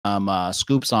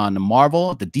scoops on the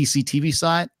Marvel, the DC TV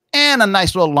side, and a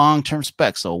nice little long-term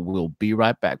spec. So we'll be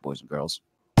right back, boys and girls.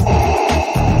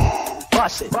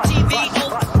 Bust it.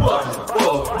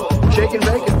 Shake and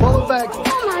bake and pull it back.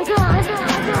 Oh my God.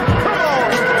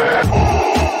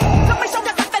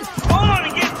 Hold on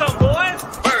and get some, boys.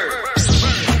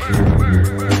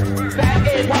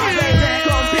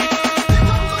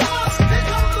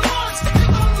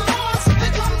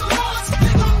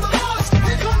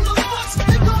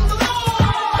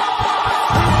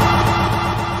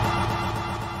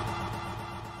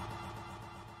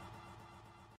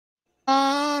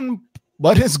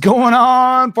 What is going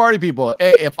on, party people?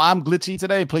 Hey, if I'm glitchy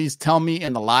today, please tell me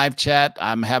in the live chat.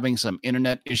 I'm having some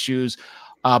internet issues.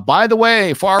 By the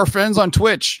way, for our friends on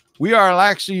Twitch, we are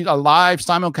actually a live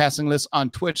simulcasting list on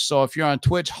Twitch. So if you're on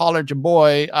Twitch, holler at your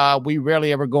boy. We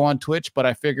rarely ever go on Twitch, but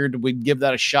I figured we'd give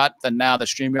that a shot. That now the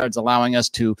StreamYard's allowing us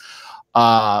to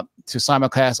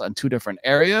simulcast on 2 different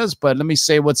areas. But let me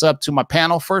say what's up to my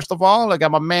panel. First of all, I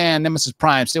got my man, Nemesis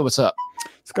Prime. Say what's up.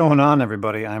 What's going on,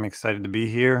 everybody? I'm excited to be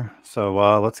here.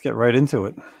 So let's get right into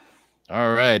it.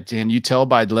 All right. Can you tell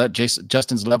by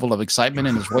Justin's level of excitement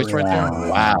in his voice right there?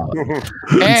 Wow.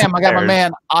 Damn, I got my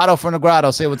man, Otto from the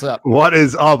Grotto. Say what's up. What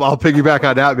is up? I'll piggyback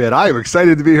on that, man. I am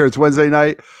excited to be here. It's Wednesday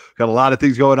night. Got a lot of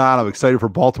things going on. I'm excited for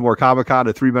Baltimore Comic-Con,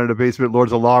 a 3 Men in the Basement,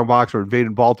 Lords of the Long Box. We're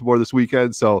invading Baltimore this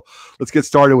weekend. So let's get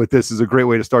started with this. This is a great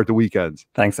way to start the weekend.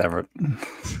 Thanks, Everett.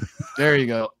 There you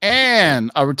go.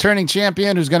 And a returning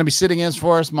champion who's going to be sitting in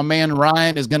for us, my man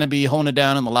Ryan, is going to be holding it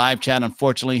down in the live chat.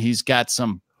 Unfortunately, he's got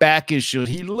some back issues.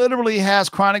 He literally has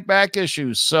chronic back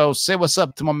issues. So say what's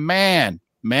up to my man,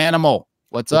 Manimal.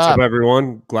 What's up,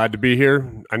 everyone? Glad to be here.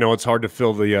 I know it's hard to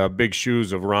fill the big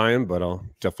shoes of Ryan, but I'll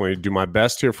definitely do my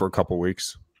best here for a couple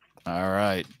weeks. All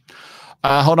right.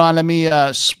 Hold on. Let me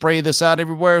spray this out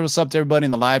everywhere. What's up to everybody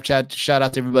in the live chat? Shout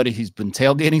out to everybody. He's been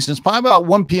tailgating since probably about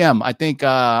 1 p.m. I think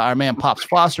our man Pops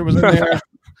Foster was in there.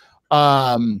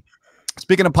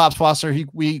 Speaking of Pops Foster,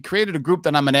 we created a group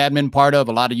that I'm an admin part of.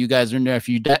 A lot of you guys are in there. If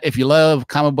you love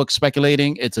comic book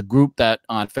speculating, it's a group that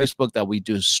on Facebook that we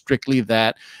do strictly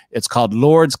that. It's called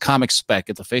Lord's Comic Spec.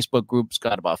 It's a Facebook group. It's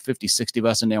got about 50, 60 of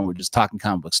us in there. And we're just talking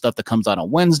comic book stuff that comes out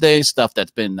on Wednesday, stuff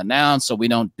that's been announced. So we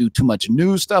don't do too much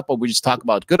new stuff, but we just talk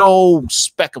about good old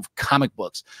spec of comic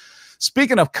books.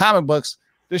 Speaking of comic books,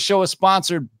 this show is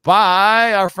sponsored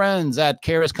by our friends at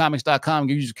KRSComics.com.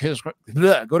 Go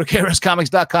to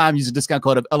KRSComics.com. Use the discount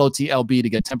code of LOTLB to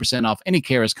get 10% off any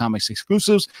KRS Comics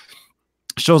exclusives.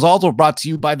 The show is also brought to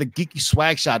you by the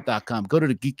GeekySwagShop.com. Go to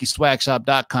the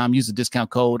GeekySwagShop.com. Use the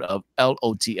discount code of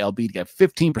LOTLB to get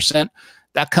 15%.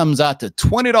 That comes out to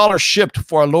 $20 shipped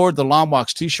for a Lord of the Long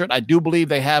Box t-shirt. I do believe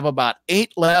they have about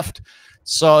 8 left.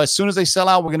 So as soon as they sell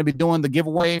out, we're going to be doing the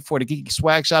giveaway for the Geeky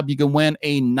Swag Shop. You can win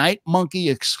a Night Monkey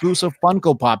exclusive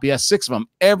Funko Pop. Yes, 6 of them.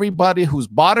 Everybody who's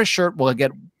bought a shirt will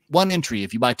get 1 entry.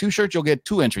 If you buy 2 shirts, you'll get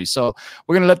 2 entries. So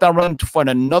we're going to let that run for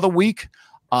another week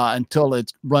until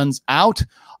it runs out.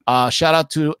 Shout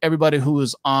out to everybody who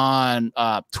is on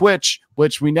Twitch,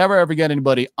 which we never ever get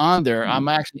anybody on there. I'm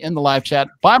actually in the live chat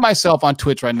by myself on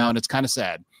Twitch right now, and it's kind of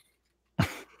sad.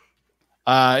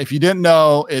 If you didn't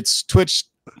know, it's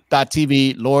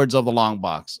twitch.tv Lords of the Long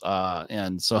Box.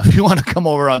 And so if you want to come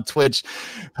over on Twitch,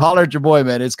 holler at your boy,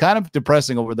 man. It's kind of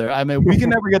depressing over there. I mean, we can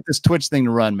never get this Twitch thing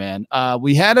to run, man.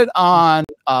 We had it on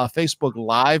Facebook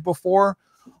Live before,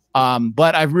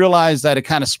 but I've realized that it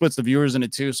kind of splits the viewers in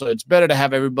it too. So it's better to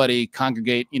have everybody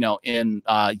congregate, in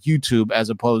YouTube as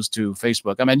opposed to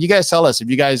Facebook. I mean, you guys tell us if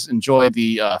you guys enjoy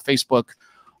the Facebook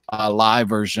live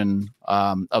version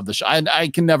of the show. I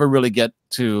can never really get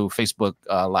to Facebook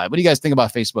Live. What do you guys think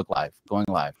about Facebook Live, going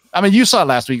live? I mean, you saw it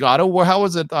last week, Otto. How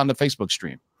was it on the Facebook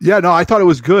stream? Yeah, no, I thought it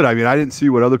was good. I mean, I didn't see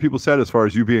what other people said as far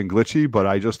as you being glitchy, but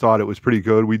I just thought it was pretty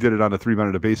good. We did it on the 3 Men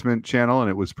in the Basement channel, and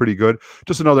it was pretty good.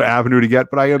 Just another avenue to get,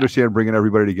 but I understand bringing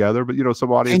everybody together. But,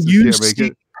 some audiences can't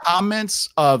make it. Comments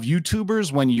of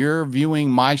YouTubers when you're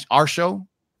viewing our show?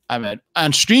 I mean,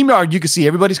 on StreamYard, you can see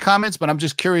everybody's comments, but I'm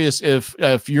just curious if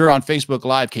you're on Facebook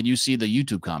Live, can you see the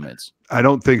YouTube comments? I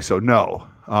don't think so, no.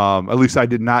 At least I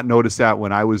did not notice that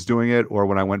when I was doing it or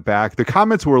when I went back. The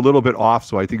comments were a little bit off,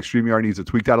 so I think StreamYard needs to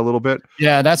tweak that a little bit.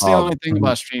 Yeah, that's the only thing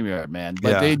about StreamYard, man.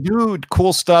 But they do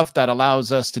cool stuff that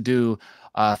allows us to do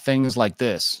things like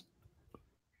this.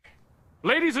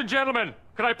 Ladies and gentlemen,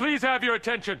 can I please have your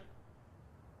attention?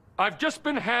 I've just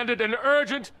been handed an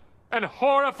urgent and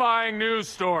horrifying news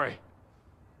story.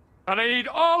 And I need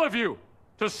all of you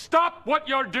to stop what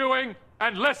you're doing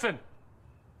and listen.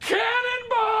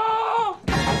 Cannonball!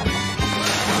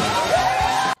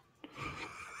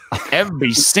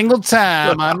 Every single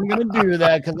time I'm going to do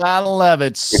that because I love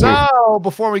it. So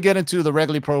before we get into the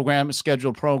regularly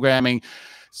scheduled programming,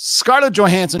 Scarlett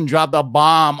Johansson dropped a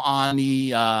bomb on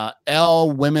the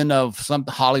Elle Women of some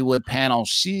Hollywood panel.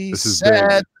 She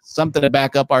said something to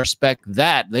back up our spec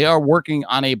that they are working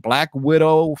on a Black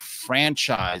Widow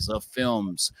franchise of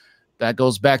films. That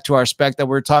goes back to our spec that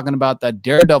we're talking about, that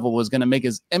Daredevil was going to make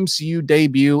his MCU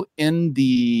debut in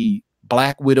the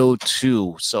Black Widow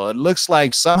 2. So it looks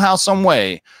like somehow, some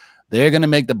way, they're going to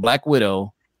make the Black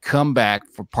Widow come back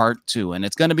for part 2. And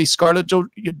it's going to be Scarlett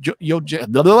Johansson,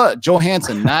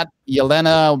 not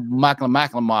Yelena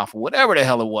Maximoff, whatever the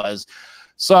hell it was.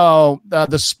 So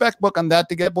the spec book on that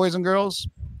to get, boys and girls,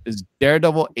 is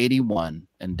Daredevil 81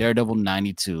 and Daredevil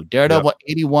 92. Daredevil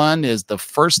 81 is the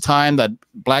first time that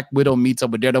Black Widow meets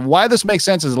up with Daredevil. Why this makes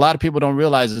sense is a lot of people don't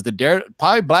realize is that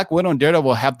probably Black Widow and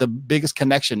Daredevil have the biggest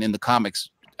connection in the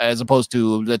comics as opposed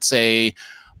to, let's say,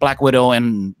 Black Widow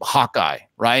and Hawkeye,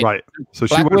 right? Right. So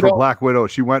she went from Black Widow.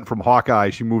 She went from Hawkeye.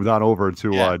 She moved on over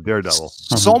to Daredevil.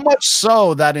 So much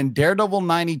so that in Daredevil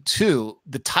 92,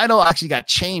 the title actually got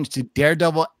changed to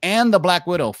Daredevil and the Black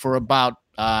Widow for about,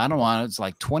 I don't know, it's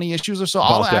like 20 issues or so.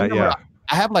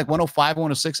 I have like 105,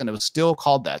 106, and it was still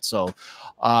called that. So,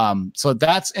 so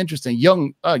that's interesting.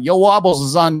 Yo Wobbles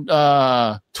is on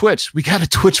Twitch. We got a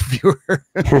Twitch viewer.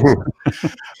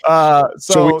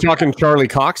 So we talking Charlie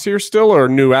Cox here still, or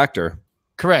new actor?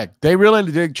 Correct. They really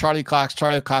dig Charlie Cox.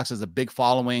 Charlie Cox has a big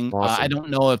following. Awesome. I don't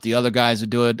know if the other guys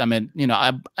would do it. I mean,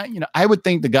 I would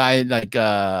think the guy like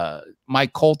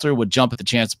Mike Coulter would jump at the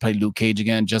chance to play Luke Cage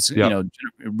again. Just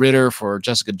Ritter for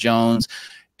Jessica Jones.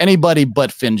 Anybody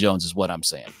but Finn Jones is what I'm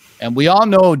saying. And we all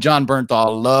know John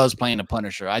Bernthal loves playing a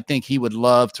Punisher. I think he would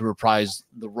love to reprise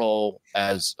the role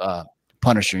as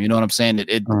Punisher. You know what I'm saying?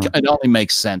 It only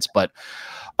makes sense. But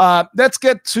let's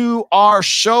get to our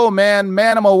show, man.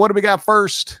 Manimal, what do we got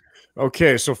first?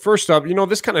 Okay, so first up,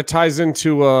 this kind of ties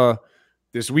into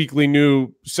this weekly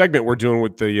new segment we're doing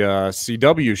with the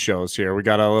CW shows here. We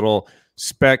got a little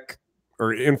spec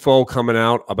or info coming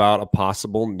out about a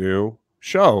possible new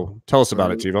show. Tell us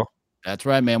about it, TiVo. That's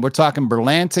right, man. We're talking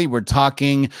Berlanti. We're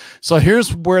talking. So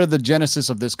here's where the genesis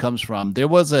of this comes from. There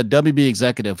was a WB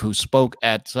executive who spoke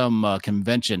at some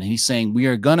convention. He's saying we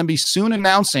are going to be soon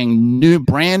announcing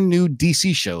brand new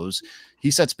DC shows.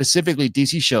 He said specifically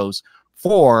DC shows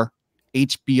for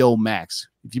HBO Max.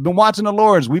 If you've been watching The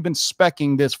Lords, we've been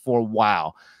speccing this for a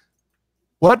while.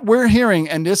 What we're hearing,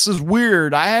 and this is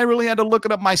weird, I really had to look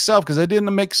it up myself because it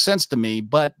didn't make sense to me,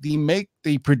 but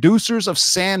the producers of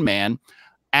Sandman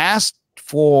asked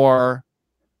for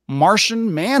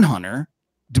Martian Manhunter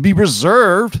to be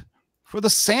reserved for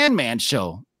the Sandman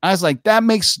show. I was like, that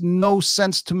makes no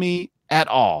sense to me at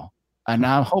all. And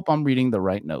I hope I'm reading the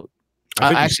right note.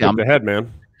 I think I'm ahead,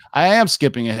 man. I am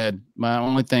skipping ahead. My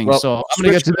only thing. Well, so I'm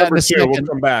going to get to that in a second. We'll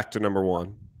come back to number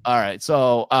 1. All right.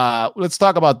 So let's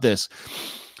talk about this.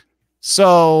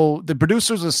 So the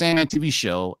producers of the Sandman TV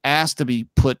show asked to be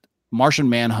put Martian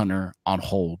Manhunter on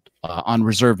hold, on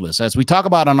reserve list. As we talk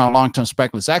about on our long-term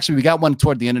spec list, actually, we got one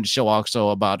toward the end of the show also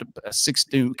about 6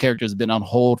 new characters have been on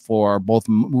hold for both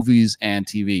movies and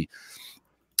TV.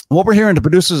 What we're hearing, the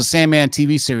producers of Sandman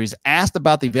TV series asked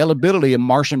about the availability of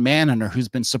Martian Manhunter, who's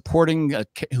been a supporting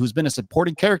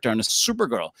character on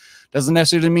Supergirl. Doesn't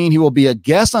necessarily mean he will be a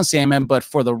guest on Sandman, but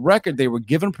for the record, they were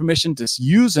given permission to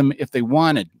use him if they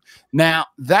wanted. Now,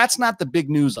 that's not the big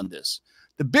news on this.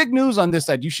 The big news on this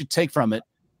that you should take from it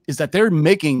is that they're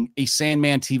making a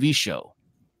Sandman TV show.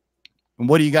 And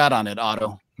what do you got on it,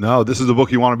 Otto? No, this is the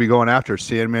book you want to be going after.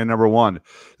 Sandman #1.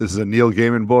 This is a Neil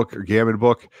Gaiman book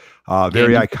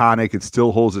very iconic. It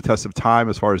still holds the test of time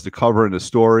as far as the cover and the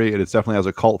story, and it definitely has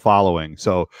a cult following.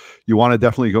 So you want to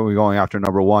definitely go going after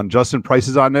 #1. Justin,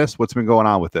 prices on this? What's been going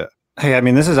on with it? Hey, I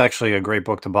mean, this is actually a great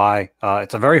book to buy.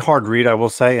 It's a very hard read, I will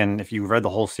say, and if you read the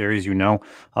whole series,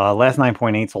 last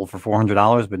 9.8 sold for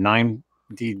 $400, but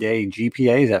 90-day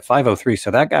GPA is at 503.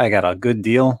 So that guy got a good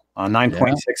deal.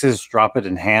 9.6s drop it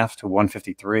in half to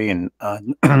 153, and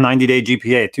 90-day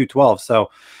GPA at 212.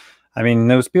 So, I mean,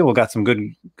 those people got some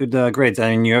good grades.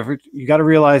 I mean, you got to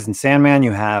realize in Sandman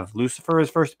you have Lucifer's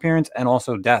first appearance and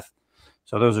also Death.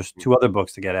 So those are 2 other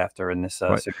books to get after in this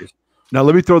series. Now,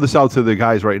 let me throw this out to the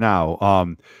guys right now.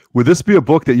 Would this be a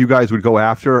book that you guys would go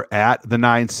after at the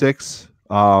 9.6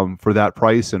 for that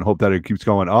price and hope that it keeps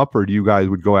going up, or do you guys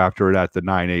would go after it at the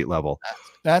 9.8 level?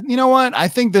 You know what? I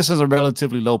think this is a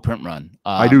relatively low print run.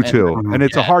 I do too, and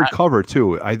it's a hard cover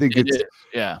too. I think it's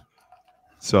yeah.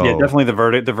 So yeah, definitely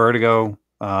the Vertigo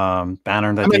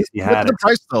banner that I mean, DC look had. at the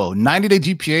price though. 90-day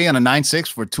GPA on a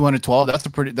 9.6 for 212. That's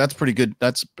pretty good.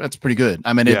 That's pretty good.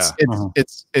 I mean, it's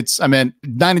I mean,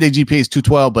 90-day GPA is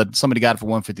 212, but somebody got it for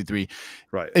 153.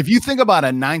 Right. If you think about a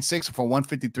 9.6 for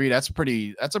 153, that's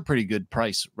a pretty good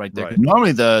price right there. Right.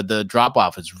 Normally the drop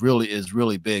off is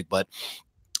really big, but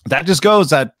that just goes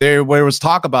that there was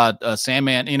talk about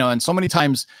Sandman, you know, and so many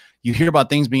times you hear about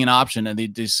things being an option and you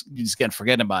just get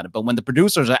forgetting about it. But when the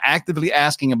producers are actively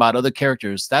asking about other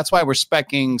characters, that's why we're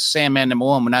speccing Sandman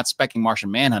 #1. We're not speccing Martian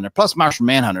Manhunter. Plus, Martian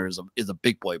Manhunter is a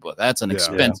big boy book. That's an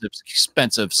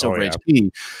expensive Silver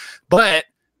HP. But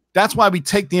that's why we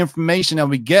take the information that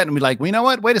we get and we're like, well, you know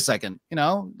what? Wait a second. You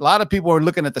know, a lot of people are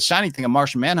looking at the shiny thing of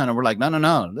Martian Manhunter. We're like,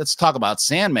 no. Let's talk about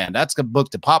Sandman. That's the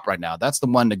book to pop right now. That's the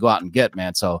one to go out and get,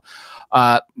 man. So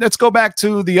let's go back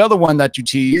to the other one that you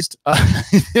teased.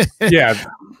 Yeah.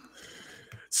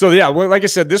 So, yeah, well, like I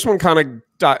said, this one kind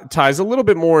of ties a little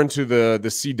bit more into the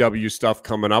CW stuff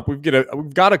coming up. We've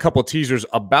got a couple teasers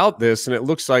about this, and it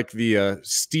looks like the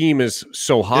steam is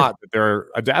so hot that they're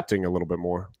adapting a little bit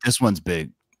more. This one's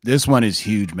big. This one is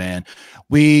huge, man.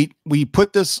 We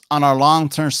put this on our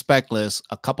long-term spec list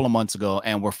a couple of months ago,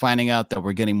 and we're finding out that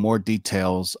we're getting more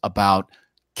details about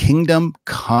Kingdom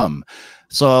Come.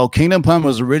 So Kingdom Come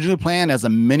was originally planned as a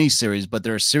mini-series, but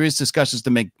there are serious discussions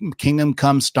to make Kingdom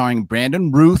Come starring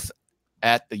Brandon Routh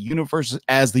as the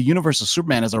Universal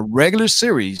Superman as a regular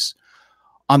series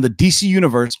on the DC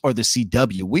Universe or the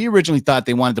CW. We originally thought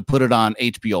they wanted to put it on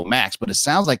HBO Max, but it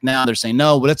sounds like now they're saying,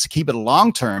 no, well, let's keep it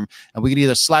long term, and we can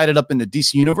either slide it up in the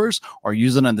DC Universe or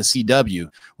use it on the CW.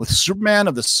 With Superman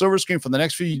of the silver screen for the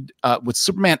next few, with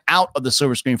Superman out of the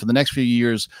silver screen for the next few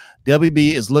years,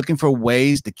 WB is looking for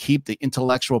ways to keep the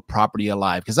intellectual property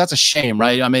alive, because that's a shame,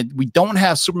 right? I mean, we don't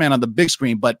have Superman on the big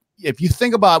screen, but if you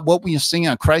think about what we are seeing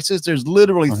on Crisis, there's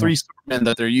literally 3 Supermen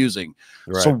that they're using.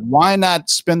 Right. So why not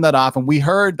spin that off? And we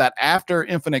heard that after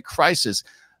Infinite Crisis,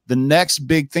 the next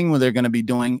big thing they're going to be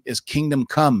doing is Kingdom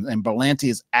Come, and Berlanti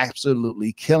is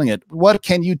absolutely killing it. What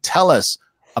can you tell us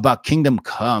about Kingdom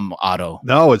Come, Otto?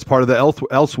 No, it's part of the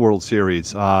Elseworld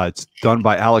series. It's done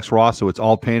by Alex Ross, so it's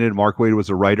all painted. Mark Waid was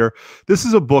a writer. This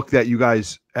is a book that you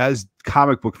guys, as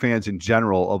comic book fans in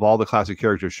general, of all the classic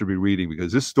characters, should be reading,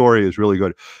 because this story is really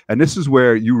good. And this is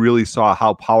where you really saw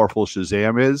how powerful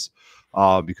Shazam is,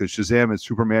 because Shazam and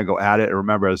Superman go at it. And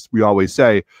remember, as we always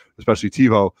say, especially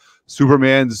TiVo,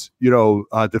 Superman's,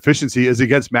 deficiency is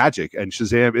against magic, and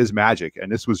Shazam is magic.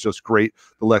 And this was just great.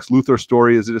 The Lex Luthor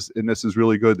story is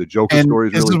really good. The Joker story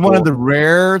is really cool. This is one of the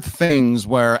rare things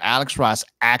where Alex Ross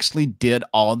actually did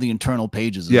all the internal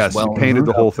pages. Yes, as well. He painted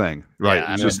the whole thing. Right.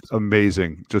 Yeah, it's just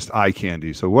amazing. Just eye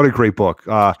candy. So what a great book.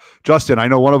 Justin, I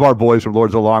know one of our boys from Lords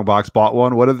of the Long Box bought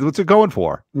one. What's it going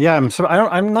for? Yeah,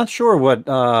 I'm not sure what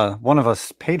one of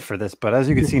us paid for this, but as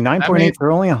you can see, 9.8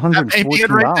 for only $114.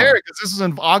 Right there, because this is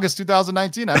in August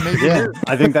 2019.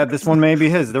 I think that this one may be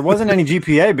his. There wasn't any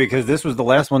GPA because this was the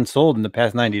last one sold in the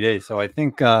past 90 days. So I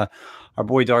think our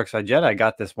boy Darkside Jedi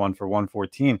got this one for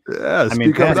 $114. Yeah, I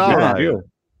mean,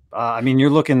 I mean, you're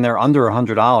looking there under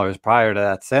 $100 prior to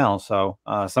that sale, so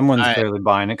someone's clearly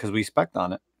buying it because we spec'd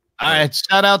on it. All right,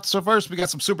 shout out. So first, we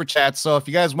got some super chats. So if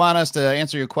you guys want us to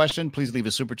answer your question, please leave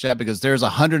a super chat, because there's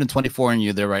 124 in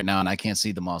you there right now, and I can't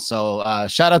see them all. So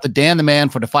shout out to Dan the Man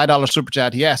for the $5 super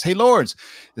chat. He asked, "Hey Lords,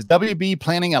 is WB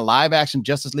planning a live-action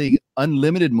Justice League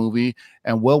Unlimited movie,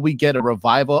 and will we get a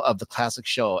revival of the classic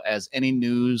show? As any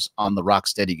news on the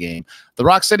Rocksteady game?" The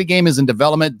Rocksteady game is in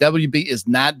development. WB is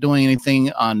not doing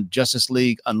anything on Justice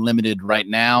League Unlimited right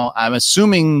now. I'm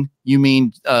assuming you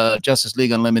mean Justice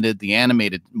League Unlimited, the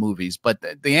animated movies, but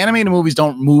the animated movies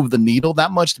don't move the needle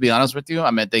that much, to be honest with you. I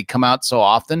mean, they come out so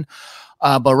often,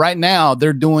 but right now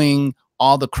they're doing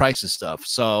all the Crisis stuff.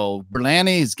 So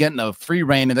Berlanti is getting a free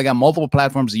reign, and they got multiple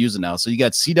platforms to use it now. So you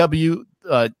got CW,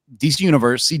 DC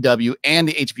Universe, CW, and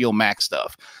the HBO Max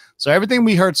stuff. So everything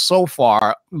we heard so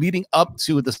far leading up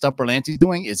to the stuff Berlanti's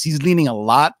doing is he's leaning a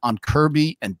lot on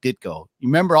Kirby and Ditko. You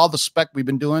remember all the spec we've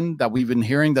been doing, that we've been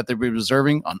hearing that they've been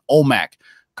reserving on OMAC,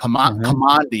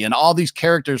 Kamandi, and all these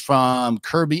characters from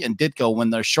Kirby and Ditko. When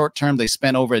they're short term, they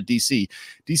spent over at DC.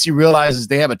 DC realizes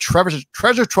they have a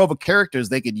treasure trove of characters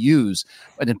they could use,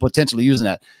 and then potentially using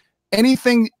that.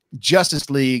 Anything Justice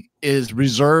League is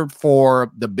reserved for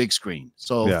the big screen.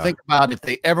 So think about if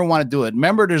they ever want to do it.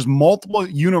 Remember, there's multiple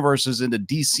universes in the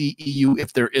DCEU,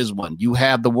 if there is one. You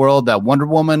have the world that Wonder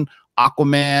Woman,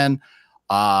 Aquaman,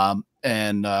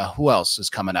 and who else is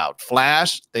coming out?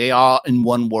 Flash. They are in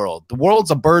one world. The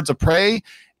worlds of Birds of Prey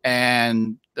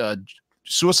and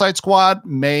Suicide Squad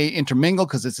may intermingle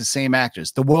because it's the same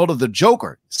actors. The world of the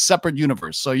Joker, separate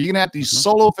universe. So you're gonna have these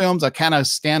solo films that kind of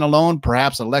stand alone.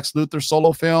 Perhaps a Lex Luthor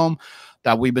solo film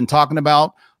that we've been talking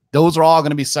about. Those are all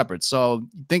going to be separate. So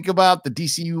think about the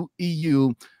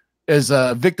DCU as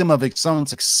a victim of its own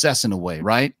success in a way,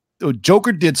 right?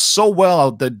 Joker did so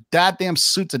well. The goddamn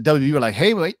suits at WWE were like,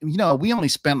 hey, wait, you know, we only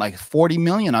spent like 40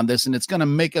 million on this, and it's going to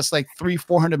make us like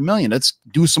 400 million. Let's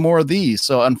do some more of these.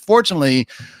 So unfortunately,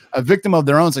 a victim of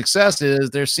their own success is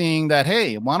they're seeing that,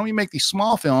 hey, why don't we make these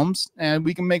small films and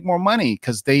we can make more money?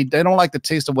 Because they don't like the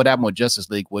taste of what happened with Justice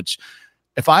League, which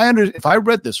if I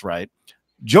read this right,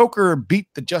 Joker beat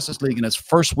the Justice League in its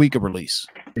first week of release.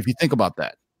 If you think about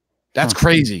that, that's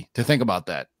crazy to think about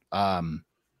that. I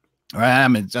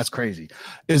mean, that's crazy.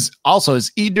 Is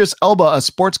Idris Elba a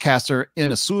sportscaster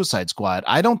in a Suicide Squad?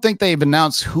 I don't think they've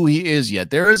announced who he is yet.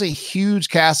 There is a huge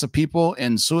cast of people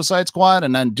in Suicide Squad,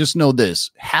 and then just know this: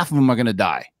 half of them are going to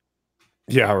die.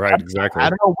 Yeah, right. Exactly. I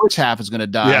don't know which half is going to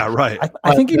die. Yeah, right.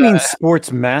 I think he means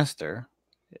sports master.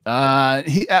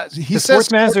 He says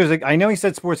sports master is like, I know he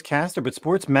said sportscaster, but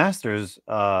sports master is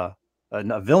a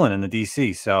villain in the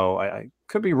DC. So I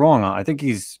could be wrong. I think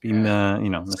he's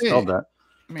misspelled that.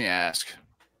 Let me ask.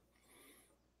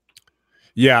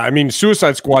 Yeah, I mean,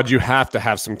 Suicide Squad, you have to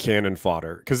have some cannon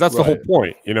fodder because that's the whole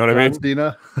point. You know what I mean?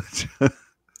 Dina.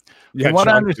 Yeah, From what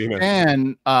I John Cena.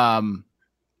 understand, I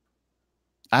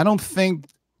don't think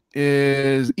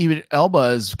even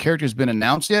Elba's character has been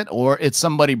announced yet, or it's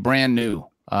somebody brand new.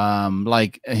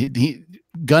 Like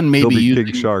Gunn maybe using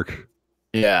King Shark.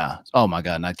 Yeah. Oh my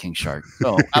God, not King Shark.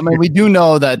 So I mean, we do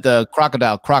know that the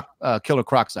Killer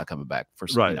Croc's not coming back for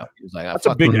right. You know, he was like, That's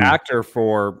a big actor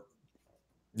for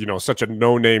such a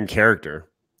no-name character.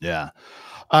 Yeah.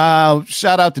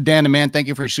 Shout out to Dan the Man. Thank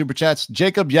you for your super chats.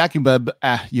 Jacob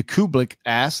Yakublik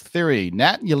asked Theory.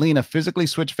 Nat and Yelena physically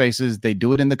switch faces. They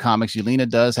do it in the comics. Yelena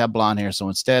does have blonde hair, so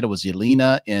instead it was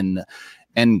Yelena in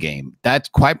Endgame. That's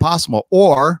quite possible.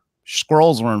 Or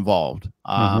Skrulls were involved.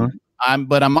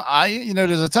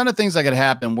 There's a ton of things that could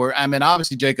happen where, I mean,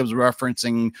 obviously Jacob's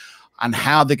referencing on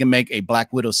how they can make a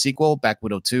Black Widow sequel, Black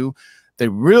Widow 2. They're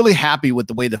really happy with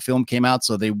the way the film came out,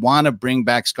 so they want to bring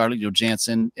back Scarlett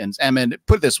Johansson. And I mean,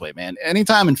 put it this way, man,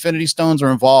 anytime Infinity Stones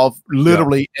are involved,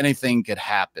 literally anything could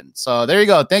happen. So there you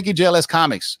go. Thank you, JLS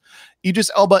Comics. Idris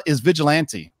Elba is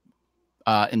Vigilante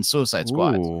in Suicide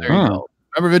Squad. Ooh. There you go.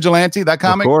 Remember Vigilante, that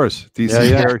comic? Of course. DC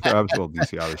character. Well,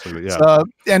 DC, obviously. But yeah. So,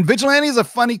 and Vigilante is a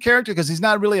funny character because he's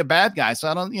not really a bad guy. So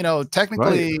I don't,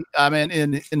 technically, I mean,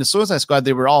 in the Suicide Squad,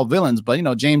 they were all villains, but,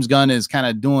 James Gunn is kind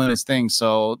of doing his thing.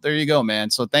 So there you go,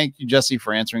 man. So thank you, Jesse,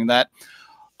 for answering that.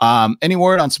 Any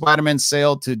word on Spider-Man's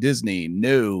sale to Disney?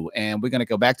 No. And we're going to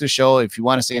go back to the show. If you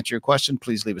want us to answer your question,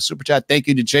 please leave a super chat. Thank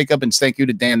you to Jacob and thank you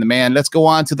to Dan the Man. Let's go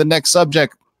on to the next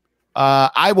subject.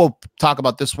 I will talk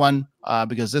about this one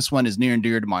because this one is near and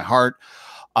dear to my heart.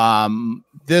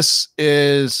 This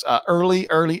is early,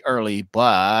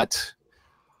 but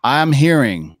I'm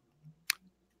hearing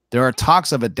there are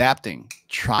talks of adapting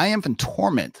Triumph and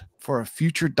Torment for a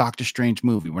future Doctor Strange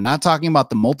movie. We're not talking about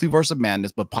the Multiverse of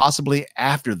Madness, but possibly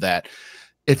after that.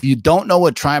 If you don't know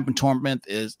what Triumph and Torment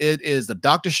is, it is the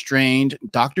Doctor Strange,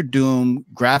 Doctor Doom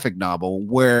graphic novel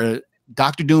where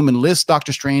Doctor Doom enlists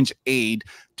Doctor Strange's aid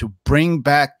to bring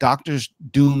back Doctor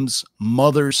Doom's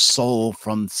mother's soul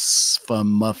from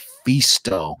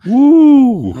Mephisto.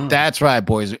 Ooh. That's right,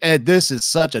 boys. And this is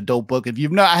such a dope book. If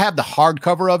you've not, I have the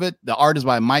hardcover of it. The art is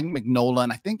by Mike Mignola,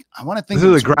 and I want to think this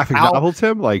is a graphic novel,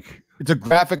 Tim. Like it's a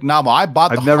graphic novel. I've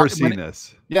never seen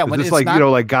this. Yeah, is when this it's like not,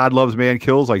 like God Loves Man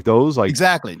Kills, like those, like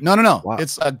exactly. No. Wow.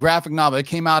 It's a graphic novel. It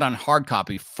came out on hard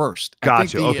copy first.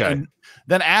 Gotcha. Okay.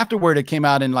 Then afterward, it came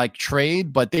out in like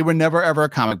trade, but they were never ever a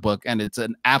comic book, and it's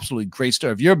an absolutely great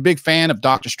story. If you're a big fan of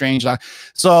Doctor Strange,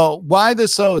 so why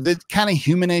this? So it kind of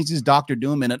humanizes Doctor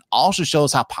Doom, and it also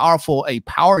shows how powerful a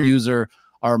power user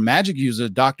or magic user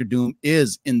Doctor Doom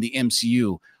is in the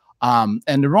MCU. And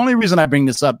the only reason I bring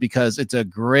this up because it's a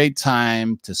great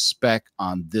time to spec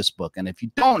on this book. And if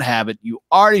you don't have it, you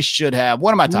already should have.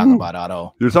 What am I talking about,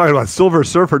 Otto? You're talking about Silver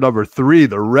Surfer #3,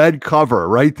 the red cover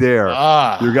right there.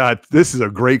 This is a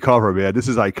great cover, man. This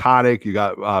is iconic. You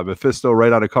got Mephisto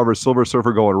right on the cover, Silver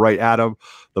Surfer going right at him.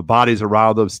 The bodies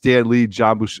around them, Stan Lee,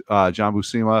 John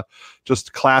Buscema,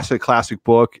 just classic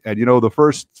book. And you know, the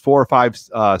first 4 or 5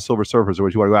 Silver Surfers are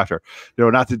what you want to go after. You know,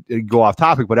 not to go off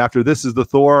topic, but after this is the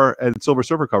Thor and Silver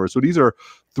Surfer covers. So these are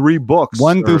 3 books.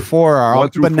 1 through 4 are all,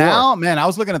 but 4. now, man, I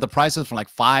was looking at the prices from like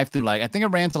 5 through like, I think it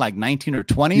ran to like 19 or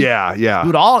 20. Yeah.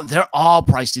 Dude, they're all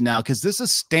pricey now because this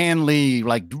is Stan Lee,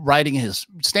 like writing his.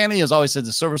 Stan Lee has always said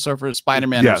the Silver Surfer,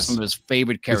 Spider-Man are some of his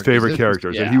favorite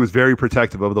characters. And he was very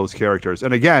protective of those characters.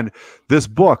 And again, this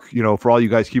book, you know, for all you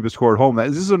guys keep a score at home,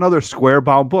 this is another square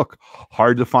bound book,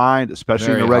 hard to find,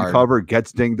 especially in the red cover.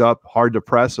 Gets dinged up, hard to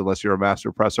press unless you're a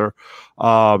master presser.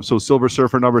 So Silver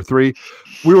Surfer number 3.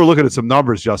 We were looking at some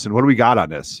numbers, Justin. What do we got on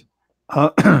this?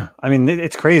 I mean,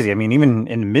 it's crazy. I mean, even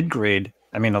in mid grade,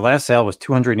 I mean, the last sale was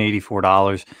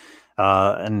 $284,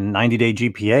 and 90-day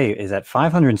GPA is at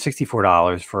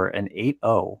 $564 for an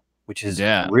 8.0, which is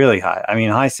really high. I mean,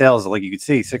 high sales, like you could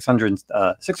see,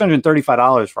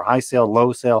 $635 for high sale,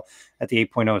 low sale at the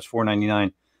 8.0 is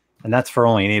 $499, and that's for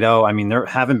only an 8.0. I mean, there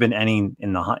haven't been any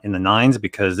in the 9s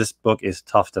because this book is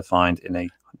tough to find in a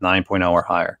 9.0 or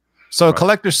higher. So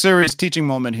collector series teaching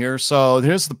moment here. So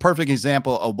here's the perfect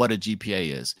example of what a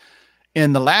GPA is.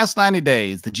 In the last 90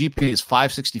 days, the GPA is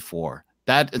 564.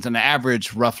 That is an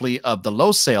average roughly of the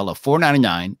low sale of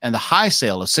 $499 and the high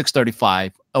sale of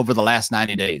 $635 over the last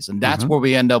 90 days. And that's where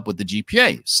we end up with the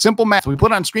GPA. Simple math we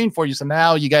put on screen for you. So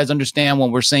now you guys understand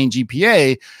when we're saying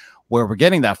GPA, where we're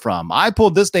getting that from. I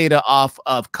pulled this data off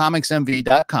of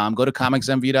comicsmv.com. Go to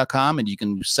comicsmv.com and you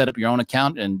can set up your own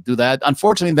account and do that.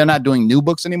 Unfortunately, they're not doing new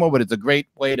books anymore, but it's a great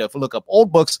way to look up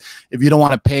old books if you don't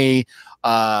want to pay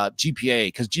GPA,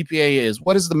 because GPA is,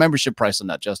 what is the membership price on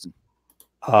that, Justin?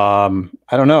 I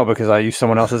don't know because I use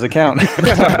someone else's account.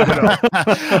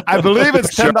 I believe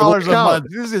it's $10 a month.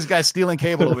 This guy stealing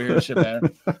cable over here, shit, man.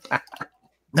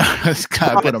 This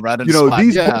guy put him right in you know, spot.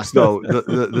 these books though,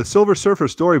 the Silver Surfer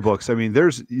storybooks, I mean,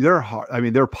 they're hard. I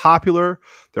mean, they're popular,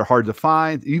 they're hard to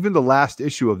find. Even the last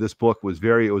issue of this book was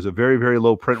it was a very, very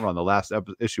low print run, the last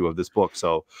issue of this book.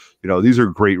 So, you know, these are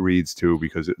great reads too,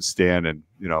 because it's Stan and,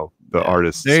 you know, the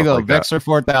artists. There you go. Like Vexer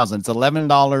 4000. It's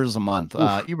 $11 a month.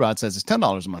 Erod says it's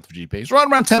 $10 a month for GPA. It's right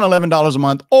around $10, $11 a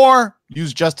month, or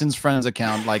use Justin's friend's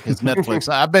account, like his Netflix.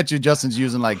 I bet you Justin's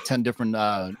using like 10 different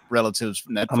relatives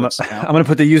Netflix account. I'm going to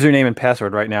put the username and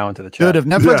password right now into the chat. Dude, if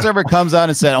Netflix ever comes out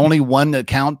and said only 1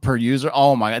 account per user,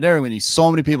 oh my God, there are going to be so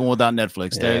many people without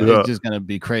Netflix. They're just going to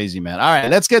be crazy, man. All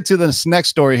right, let's get to this next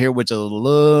story here, which is a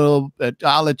little bit,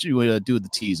 I'll let you do the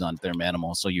tease on it there,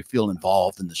 Manimal, so you feel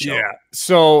involved in the show. Yeah.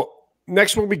 So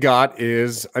next one we got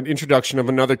is an introduction of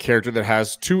another character that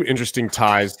has 2 interesting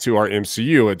ties to our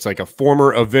MCU. It's like a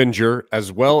former Avenger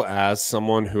as well as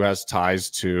someone who has ties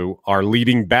to our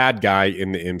leading bad guy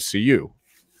in the MCU.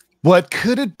 What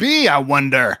could it be, I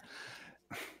wonder?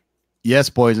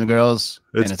 Yes, boys and girls.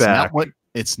 It's back.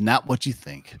 It's not what you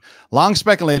think. Long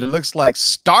speculated, it looks like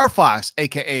Star Fox,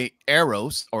 aka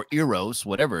Eros or Eros,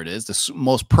 whatever it is, the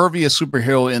most pervious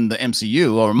superhero in the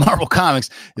MCU or Marvel Comics,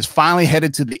 is finally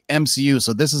headed to the MCU.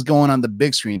 So this is going on the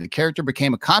big screen. The character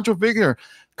became a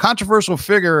controversial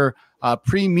figure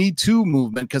pre-Me Too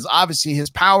movement, because obviously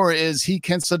his power is he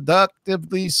can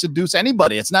seductively seduce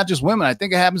anybody. It's not just women. I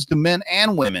think it happens to men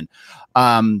and women.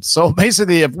 So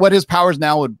basically, if what his powers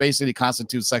now would basically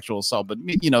constitute sexual assault, but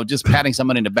you know, just patting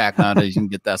somebody in the back nowadays, you can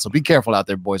get that. So be careful out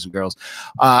there, boys and girls.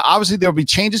 Obviously, there will be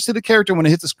changes to the character when it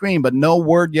hits the screen, but no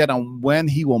word yet on when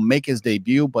he will make his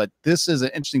debut. But this is an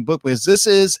interesting book because this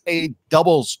is a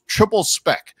triple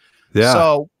spec. Yeah.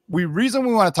 So reason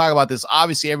we want to talk about this,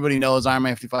 obviously everybody knows Iron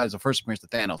Man 55 is the first appearance of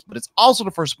Thanos, but it's also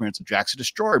the first appearance of Drax the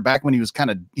Destroyer back when he was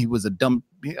dumb,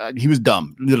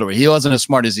 literally. He wasn't as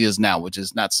smart as he is now, which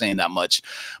is not saying that much.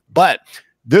 But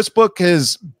this book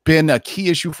has been a key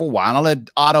issue for a while. I'll let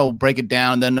Otto break it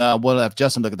down, then we'll have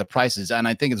Justin look at the prices. And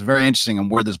I think it's very interesting on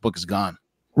where this book has gone.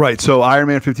 Right. So Iron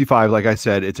Man 55, like I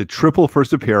said, it's a triple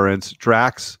first appearance.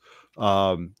 Drax,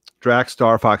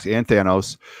 Star Fox, and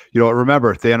Thanos. You know,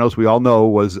 remember, Thanos, we all know,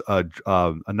 was a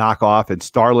knockoff, and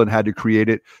Starlin had to create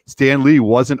it. Stan Lee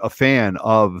wasn't a fan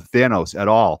of Thanos at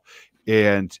all.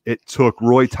 And it took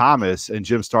Roy Thomas and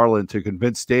Jim Starlin to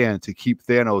convince Stan to keep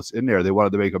Thanos in there. They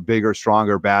wanted to make a bigger,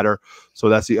 stronger, badder. So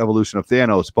that's the evolution of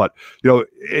Thanos. But, you know,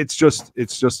 it's just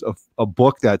a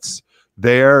book that's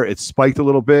there. It's spiked a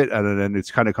little bit, and then it's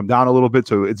kind of come down a little bit.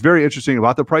 So it's very interesting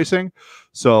about the pricing.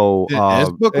 So this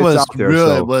book was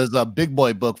was a big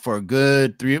boy book for a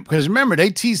good 3, because remember, they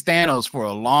teased Thanos for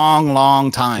a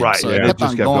long time. Right. So it just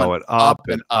kept going up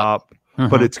and up.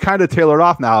 But it's kind of tailored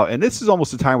off now, and this is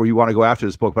almost the time where you want to go after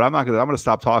this book. But I'm going to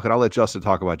stop talking. I'll let Justin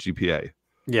talk about GPA.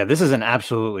 Yeah, this is an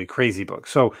absolutely crazy book.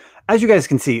 So, as you guys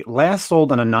can see, last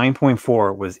sold on a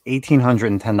 9.4 was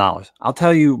 $1,810. I'll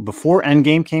tell you, before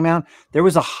Endgame came out, there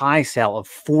was a high sale of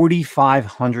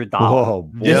 $4,500. Whoa,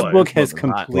 This boy. book has That's a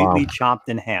lot. completely chopped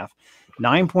in half.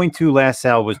 9.2 last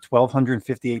sale was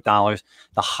 $1,258.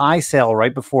 The high sale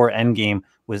right before Endgame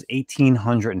was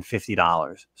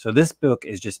 $1,850. So this book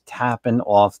is just tapping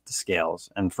off the scales.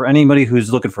 And for anybody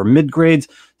who's looking for mid grades,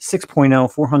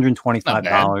 6.0,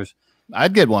 $425.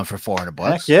 I'd get one for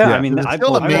 $400. Heck yeah. Yeah, I mean, it's I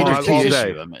Still a bought major all key day.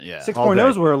 issue. I mean, yeah.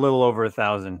 6.0s were a little over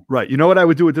 1,000. Right. You know what I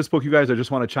would do with this book, you guys? I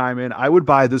just want to chime in. I would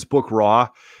buy this book raw.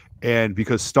 And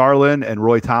because Starlin and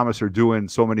Roy Thomas are doing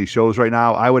so many shows right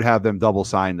now, I would have them double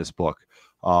sign this book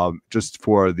just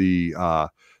for the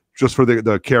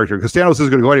character. Because Thanos isn't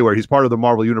going to go anywhere. He's part of the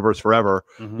Marvel Universe forever.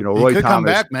 Mhm. You know, He Roy could Thomas. come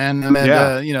back, man. I mean,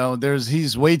 Yeah. you know,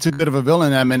 he's way too good of a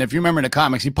villain. I mean, if you remember in the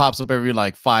comics, he pops up every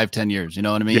like 5-10 years. You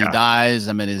know what I mean? Yeah. He dies.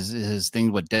 I mean, his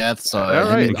thing with death. So All him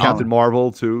right. and And Captain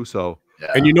Marvel too. So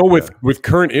And you know, with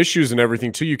current issues and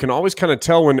everything too, you can always kind of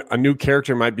tell when a new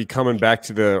character might be coming back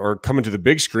to coming to the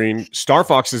big screen. Star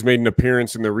Fox has made an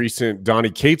appearance in the recent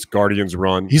Donny Cates Guardians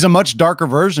run. he's a much darker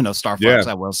version of Star Fox, Yeah.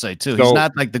 I will say too. So- he's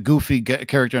not like the goofy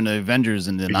character in the Avengers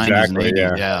in the 90s and Exactly,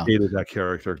 80s. yeah. I hated that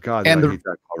character. God, And I the- hate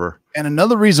that cover. And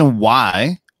another reason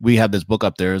why we have this book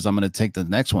up there is I'm going to take the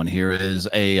next one here is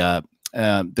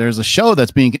there's a show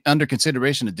that's being under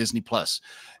consideration at Disney Plus.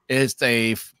 It's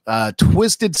a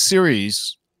twisted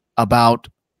series about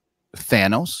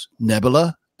Thanos,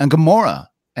 Nebula, and Gamora.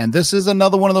 And this is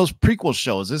another one of those prequel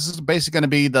shows. This is basically going to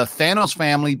be the Thanos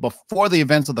family before the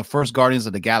events of the first Guardians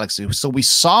of the Galaxy. So we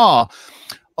saw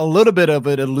a little bit of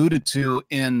it alluded to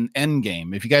in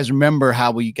Endgame. If you guys remember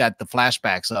how we got the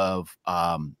flashbacks of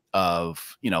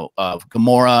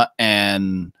Gamora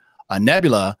and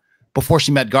Nebula before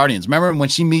she met Guardians. Remember when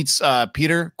she meets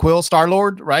Peter Quill,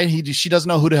 Star-Lord, right? She doesn't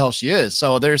know who the hell she is.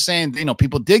 So they're saying, you know,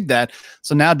 people dig that.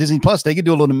 So now Disney Plus, they could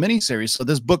do a little mini series. So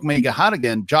this book may get hot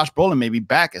again. Josh Brolin may be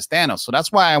back as Thanos. So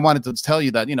that's why I wanted to tell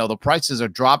you that, you know, the prices are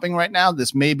dropping right now.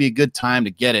 This may be a good time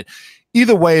to get it.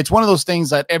 Either way, it's one of those things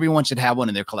that everyone should have one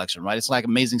in their collection, right? It's like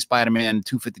Amazing Spider-Man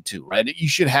 252, right? You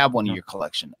should have one in your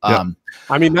collection. Yeah.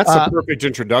 I mean, that's a perfect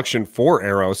introduction for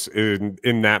Eros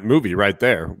in that movie right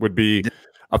there. Would be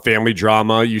a family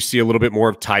drama. You see a little bit more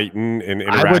of Titan and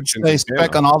I would interactions. say with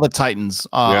spec Thanos. on all the Titans.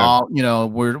 You know,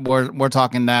 we're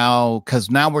talking now because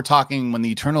now we're talking when the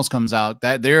Eternals comes out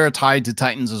that they're tied to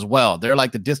Titans as well. They're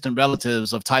like the distant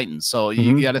relatives of Titans. So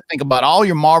you got to think about all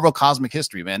your Marvel cosmic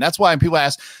history, man. That's why people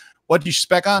ask, what do you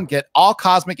spec on? Get all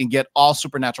cosmic and get all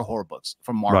supernatural horror books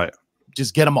from Marvel. Right.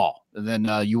 Just get them all, and then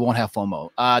you won't have FOMO.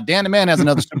 Dan the Man has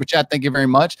another super chat. Thank you very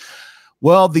much.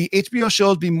 Well, the HBO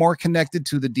shows be more connected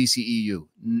to the DCEU.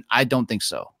 I don't think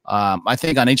so. I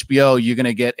think on HBO, you're going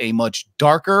to get a much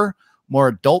darker, more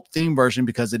adult themed version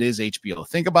because it is HBO.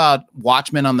 Think about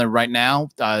Watchmen on there right now.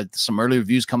 Some early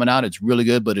reviews coming out. It's really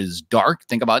good, but it is dark.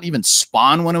 Think about even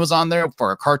Spawn when it was on there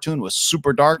for a cartoon was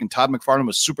super dark, and Todd McFarlane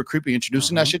was super creepy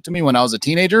introducing that shit to me when I was a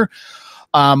teenager.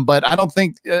 But I don't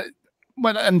think,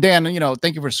 and Dan, you know,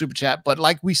 thank you for the super chat. But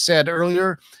like we said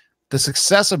earlier, the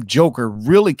success of Joker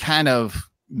really kind of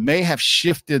may have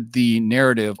shifted the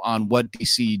narrative on what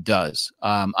DC does.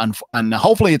 And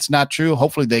hopefully it's not true.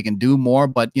 Hopefully they can do more,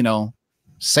 but you know,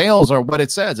 sales are what it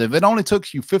says. If it only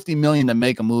took you 50 million to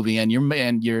make a movie and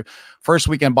your first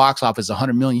weekend box office is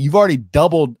 100 million, you've already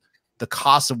doubled the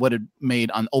cost of what it made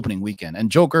on opening weekend.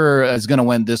 And Joker is going to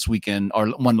win this weekend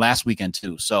or won last weekend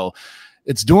too. So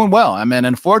it's doing well. I mean,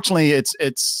 unfortunately, it's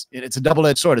a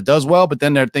double-edged sword. It does well, but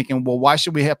then they're thinking, well, why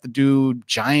should we have to do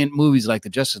giant movies like the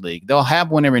Justice League? They'll have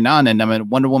one every now and then. I mean,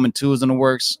 Wonder Woman 2 is in the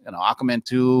works, you know, Aquaman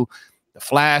 2, The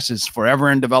Flash is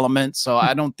forever in development. So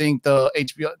I don't think the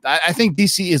HBO. I think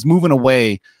DC is moving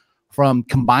away from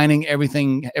combining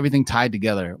everything tied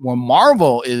together. Where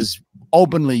Marvel is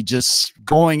openly just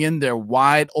going in there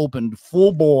wide open,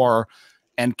 full bore,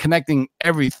 and connecting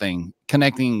everything,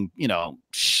 you know.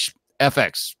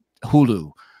 FX,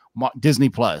 Hulu, Disney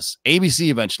Plus, ABC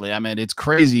eventually. I mean, it's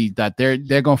crazy that they're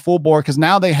going full bore because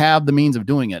now they have the means of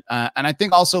doing it. And I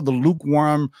think also the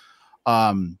lukewarm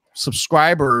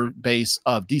subscriber base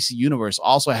of DC Universe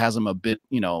also has them a bit,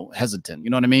 you know, hesitant. You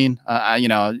know what I mean?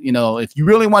 You know, if you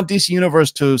really want DC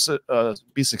Universe to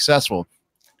be successful,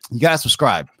 you gotta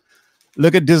subscribe.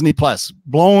 Look at Disney Plus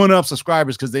blowing up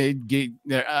subscribers because they're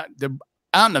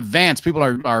out in advance. People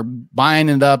are buying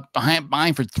it up,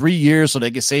 buying for 3 years so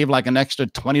they can save like an extra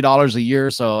 $20 a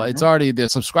year. So it's already the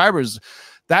subscribers.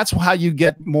 That's how you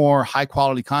get more high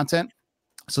quality content.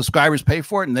 subscribers pay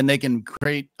for it, and then they can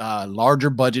create larger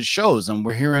budget shows. And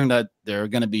we're hearing that there are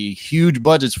going to be huge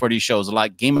budgets for these shows,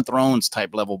 like Game of Thrones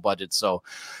type level budgets. So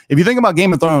if you think about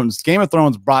Game of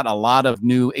Thrones brought a lot of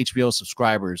new HBO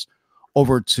subscribers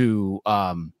over to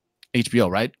HBO,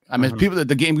 right? I mean, people that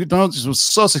the Game of Thrones was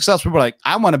so successful, people were like,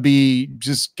 I want to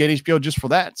just get HBO just for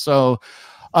that. So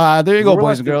there you go,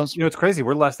 boys and girls. You know, it's crazy.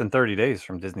 We're less than 30 days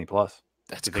from Disney Plus.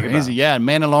 That's crazy. Yeah,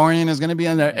 Mandalorian is going to be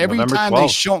on there every time they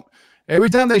show. Every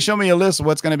time they show me a list of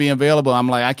what's going to be available, I'm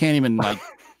like, I can't even like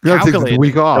calculate.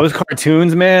 Week off. Those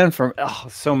cartoons, man, from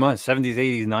so much 70s,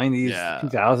 80s, 90s,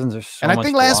 2000s. There's so and I much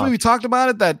think last week we talked about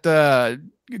it that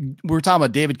we were talking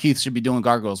about David Keith should be doing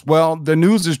Gargoyles. Well, the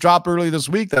news just dropped early this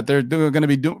week that they're going to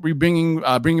be bringing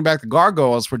back the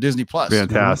Gargoyles for Disney Plus.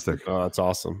 Fantastic. Oh, that's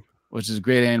awesome. Which is a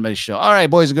great animated show. All right,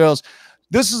 boys and girls.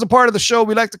 This is a part of the show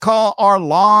we like to call our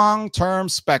long-term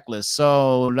spec list.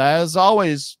 So, as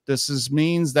always,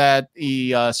 means that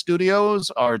the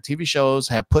studios or TV shows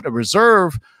have put a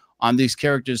reserve on these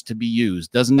characters to be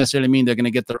used. Doesn't necessarily mean they're going to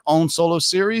get their own solo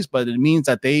series, but it means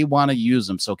that they want to use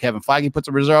them. So, Kevin Feige puts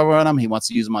a reserve on them. He wants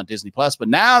to use them on Disney Plus. But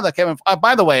now that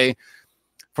by the way,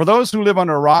 for those who live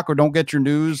under a rock or don't get your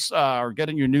news or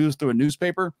getting your news through a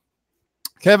newspaper,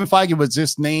 Kevin Feige was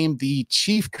just named the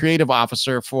chief creative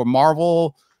officer for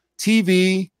Marvel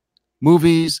TV,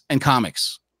 movies, and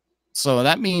comics. So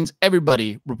that means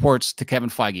everybody reports to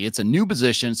Kevin Feige. It's a new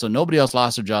position, so nobody else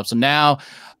lost their job. So now,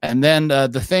 and then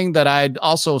the thing that I'd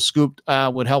also scooped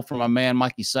with help from my man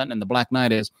Mikey Sutton and the Black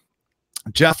Knight is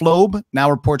Jeff Loeb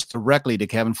now reports directly to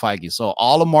Kevin Feige. So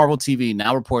all of Marvel TV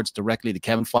now reports directly to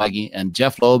Kevin Feige, and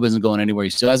Jeff Loeb isn't going anywhere.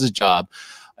 He still has his job.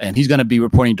 And he's going to be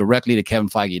reporting directly to Kevin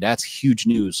Feige. That's huge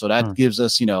news. So that gives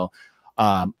us,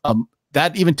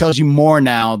 that even tells you more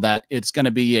now that it's going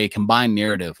to be a combined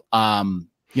narrative.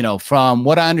 From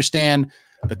what I understand,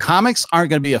 the comics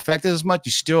aren't going to be affected as much.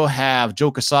 You still have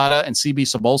Joe Quesada and CB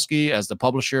Cebulski as the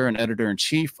publisher and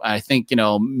editor-in-chief. I think,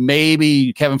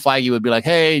 maybe Kevin Feige would be like,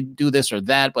 hey, do this or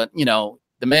that. But, the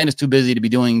man is too busy to be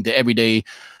doing the everyday.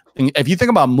 If you think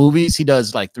about movies, he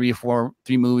does like 4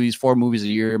 movies a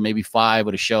year, maybe 5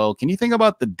 with a show. Can you think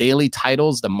about the daily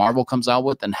titles that Marvel comes out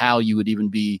with and how you would even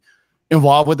be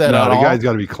involved with that? No, at the all? guy's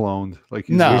got to be cloned. Like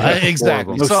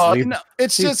exactly. So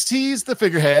it's just he's the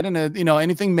figurehead, and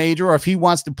anything major, or if he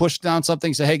wants to push down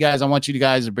something, say, hey guys, I want you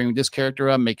guys to bring this character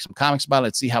up, make some comics about it,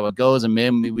 let's see how it goes, and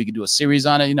maybe we could do a series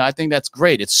on it. I think that's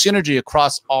great. It's synergy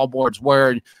across all boards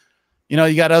where.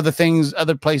 You got other things,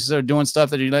 other places that are doing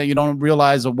stuff that you don't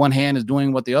realize that one hand is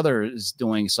doing what the other is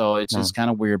doing. So it's just kind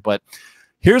of weird. But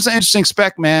here's an interesting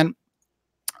spec, man.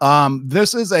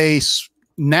 This is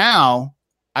now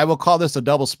I will call this a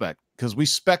double spec because we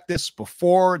spec this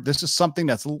before. This is something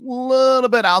that's a little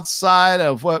bit outside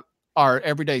of what our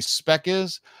everyday spec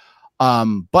is.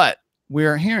 But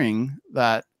we're hearing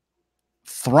that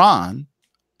Thrawn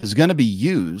is going to be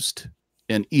used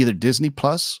in either Disney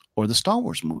Plus or the Star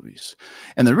Wars movies.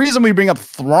 And the reason we bring up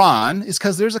Thrawn is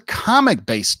because there's a comic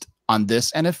based on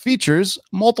this, and it features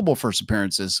multiple first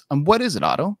appearances. And what is it,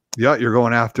 Otto? Yeah, you're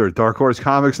going after Dark Horse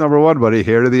Comics #1, buddy.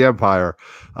 Heir to the Empire.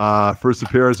 First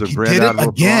appearance of Grand Admiral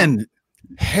again.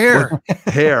 Hair.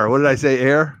 Hair. What did I say?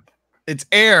 Air? It's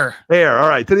air. Air. All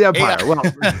right. To the Empire. Well,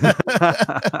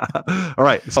 all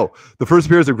right. So the first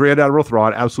appearance of Grand Admiral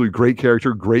Thrawn, absolutely great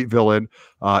character, great villain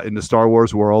in the Star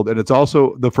Wars world. And it's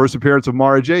also the first appearance of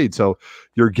Mara Jade. So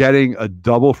you're getting a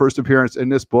double first appearance in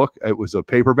this book. It was a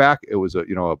paperback. It was a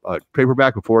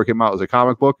paperback before it came out as a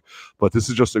comic book. But this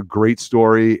is just a great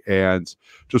story and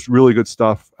just really good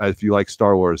stuff if you like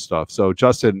Star Wars stuff. So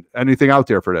Justin, anything out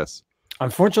there for this?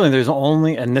 Unfortunately, there's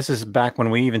only, and this is back when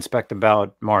we even spec'd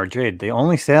about Mara Jade, the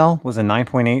only sale was a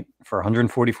 9.8 for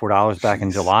 $144 back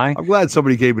in July. I'm glad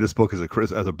somebody gave me this book as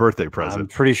a birthday present. I'm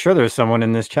pretty sure there's someone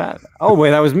in this chat. Oh, wait,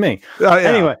 that was me. Yeah.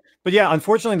 Anyway, but yeah,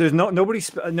 unfortunately, there's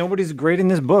nobody's grading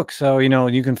this book. So, you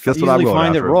can easily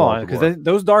find it raw because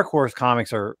those Dark Horse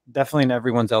comics are definitely in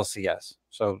everyone's LCS.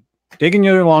 So dig in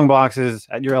your long boxes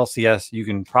at your LCS. You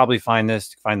can probably find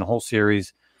this, find the whole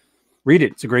series. Read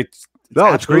it. It's great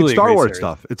great Star Wars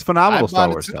stuff. It's phenomenal Star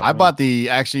Wars stuff. I bought the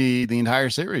entire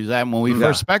series. When we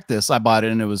first spec this, I bought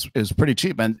it and it was pretty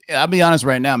cheap. And I'll be honest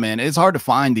right now, man, it's hard to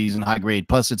find these in high grade.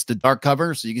 Plus, it's the dark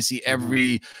cover, so you can see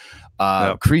every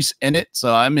crease in it.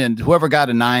 So I mean, whoever got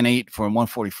a 9.8 for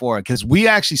 144, because we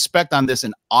actually spec'd on this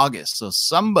in August. So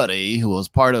somebody who was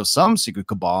part of some secret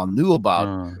cabal knew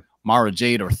about Mara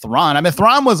Jade or Thrawn. I mean,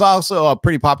 Thrawn was also a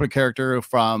pretty popular character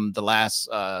from the last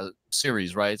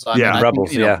series, right? So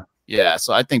Rebels, yeah,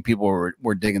 so I think people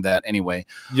were digging that anyway.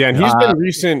 Yeah, and he's been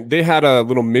recent. They had a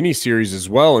little mini series as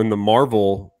well in the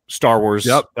Marvel Star Wars.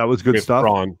 Yep, that was good stuff.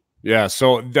 Thrawn. Yeah,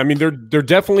 so I mean, they're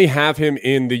definitely have him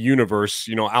in the universe,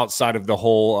 you know, outside of the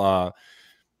whole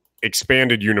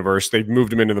expanded universe. They've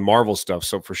moved him into the Marvel stuff,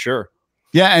 so for sure.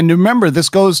 Yeah, and remember, this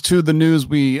goes to the news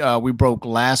we broke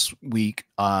last week.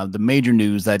 The major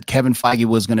news that Kevin Feige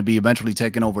was going to be eventually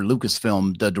taking over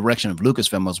Lucasfilm, the direction of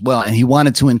Lucasfilm as well, and he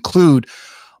wanted to include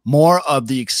more of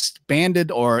the expanded,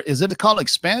 or is it called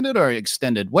expanded or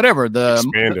extended? Whatever the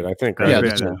Expanded, I think.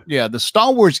 Right? Yeah, the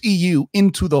Star Wars EU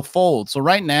into the fold. So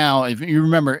right now, if you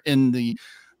remember,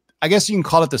 I guess you can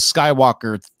call it the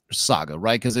Skywalker saga,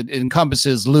 right? Because it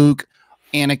encompasses Luke,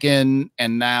 Anakin,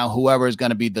 and now whoever is going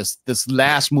to be this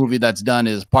last movie that's done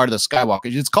is part of the Skywalker.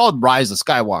 It's called Rise of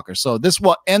Skywalker. So this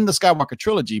will end the Skywalker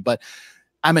trilogy, but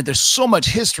I mean, there's so much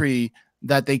history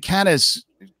that they kind of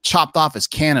chopped off as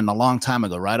canon a long time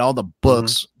ago, right? All the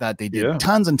books that they did,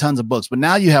 tons and tons of books. But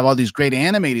now you have all these great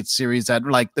animated series that,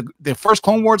 like the first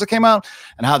Clone Wars that came out,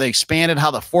 and how they expanded,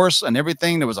 how the Force and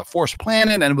everything. There was a Force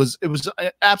planet, and it was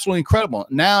absolutely incredible.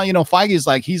 Now, you know, Feige is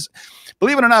like,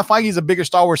 believe it or not, Feige's a bigger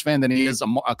Star Wars fan than he is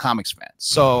a comics fan.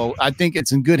 So I think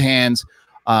it's in good hands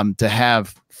to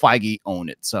have Feige own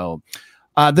it. So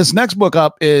this next book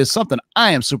up is something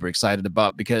I am super excited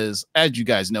about because, as you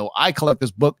guys know, I collect this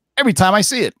book every time I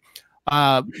see it.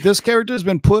 This character has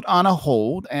been put on a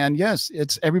hold, and yes,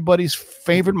 it's everybody's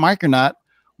favorite Micronaut,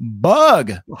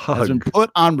 Bug, has been put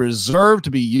on reserve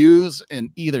to be used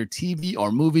in either TV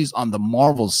or movies on the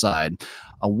Marvel side.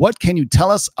 What can you tell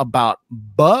us about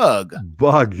Bug?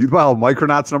 Bug, well,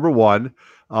 Micronauts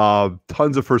 #1.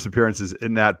 Tons of first appearances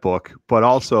in that book, but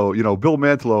also, you know, Bill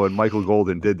Mantlo and Michael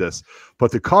Golden did this,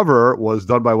 but the cover was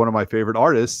done by one of my favorite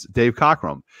artists, Dave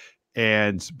Cockrum.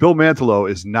 And Bill Mantlo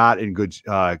is not in good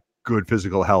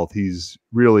physical health. He's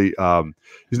really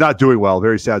he's not doing well.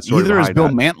 Very sad story. Neither is Bill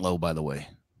Mantlo, by the way.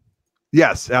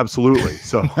 Yes, absolutely.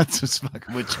 So that's just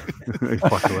fucking with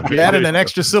you. He added an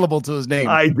extra syllable to his name.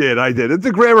 I did. It's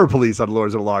the grammar police on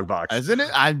Lords of the Long Box, isn't it?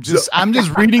 I'm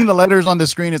just reading the letters on the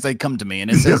screen as they come to me,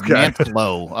 and it says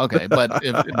Mantlo. Okay, but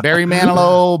Barry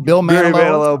Manilow, Bill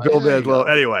Manilow, Bill Manilow.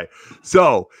 Anyway,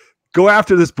 so go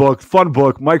after this book. Fun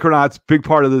book. Micronauts, big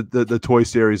part of the toy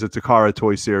series, the Takara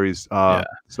toy series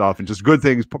stuff, and just good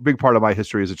things. Big part of my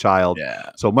history as a child.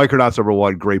 Yeah. So Micronauts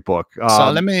 #1, great book.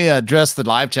 So let me address the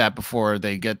live chat before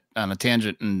they get on a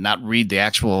tangent and not read the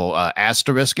actual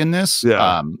asterisk in this.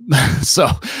 Yeah. So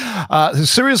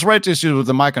serious rights issues with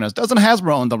the Micronauts. Doesn't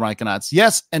Hasbro own the Micronauts?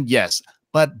 Yes and yes.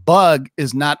 But Bug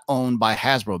is not owned by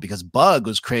Hasbro because Bug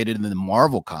was created in the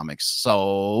Marvel comics.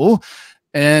 So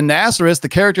in the asterisk, the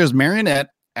characters Marionette,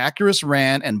 Acurus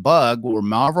Ran, and Bug were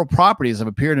Marvel properties, have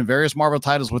appeared in various Marvel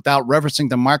titles without referencing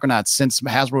the Micronauts since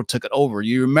Hasbro took it over.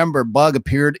 You remember Bug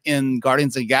appeared in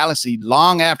Guardians of the Galaxy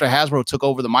long after Hasbro took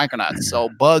over the Micronauts, so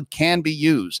Bug can be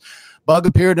used. Bug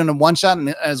appeared in a one-shot and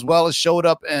as well as showed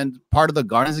up and part of the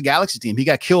Guardians of the Galaxy team. He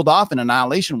got killed off in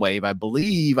Annihilation Wave, I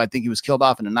believe. I think he was killed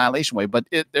off in Annihilation Wave, but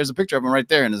there's a picture of him right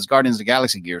there in his Guardians of the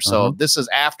Galaxy gear. So this is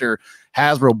after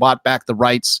Hasbro bought back the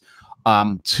rights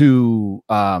to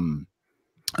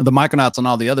the Micronauts and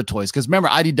all the other toys, because remember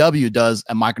IDW does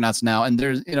a Micronauts now, and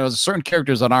there's certain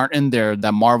characters that aren't in there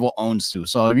that Marvel owns too.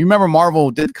 So if you remember,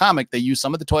 Marvel did comic, they used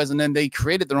some of the toys and then they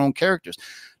created their own characters.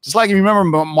 Just like if you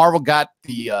remember, Marvel got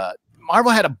the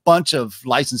Marvel had a bunch of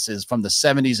licenses from the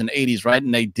 70s and 80s, right?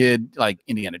 And they did like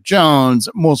Indiana Jones,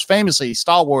 most famously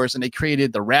Star Wars, and they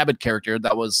created the Rabbit character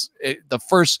that was the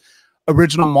first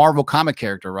original Marvel comic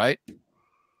character, right?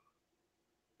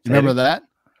 You remember that?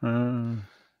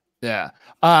 Yeah.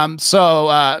 So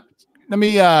let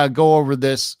me go over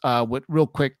this real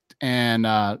quick and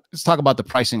let's talk about the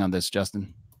pricing on this,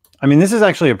 Justin. I mean, this is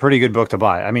actually a pretty good book to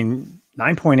buy. I mean,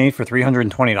 9.8 for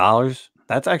 $320.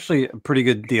 That's actually a pretty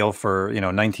good deal for,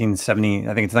 1970.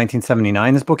 I think it's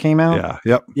 1979 this book came out. Yeah.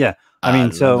 Yep. Yeah. I mean,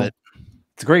 it's a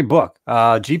great book.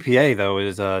 GPA though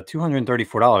is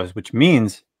 $234, which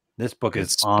means this book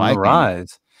is on the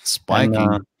rise.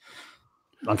 Spiking.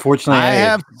 Unfortunately, I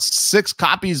have 6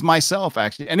 copies myself.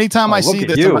 Actually, anytime I see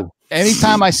this,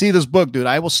 anytime I see this book, dude,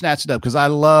 I will snatch it up because I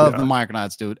love the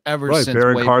Micronauts, dude. Ever since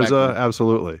Baron Karza,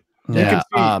 absolutely. Yeah,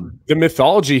 the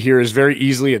mythology here is very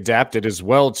easily adapted as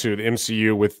well to the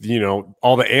MCU with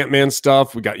all the Ant-Man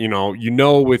stuff. We got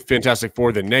with Fantastic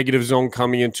Four the Negative Zone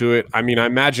coming into it. I mean, I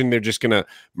imagine they're just gonna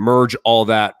merge all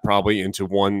that probably into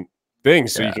one thing,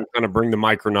 so you can kind of bring the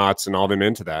Micronauts and all them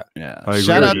into that. Yeah,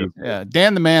 shout out. Yeah,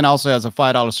 Dan the Man also has a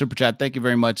 $5 super chat. Thank you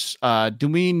very much. Do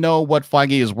we know what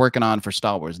Feige is working on for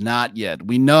Star Wars? Not yet.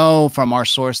 We know from our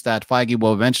source that Feige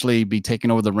will eventually be taking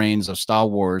over the reins of Star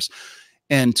Wars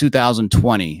in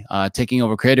 2020, taking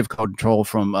over creative control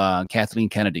from Kathleen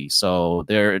Kennedy. So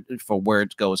there for where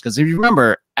it goes. Because if you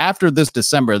remember, after this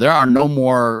December, there are no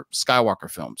more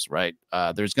Skywalker films, right?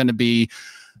 There's going to be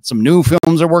some new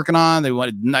films they're working on.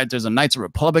 There's a Knights of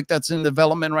Republic that's in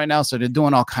development right now. So they're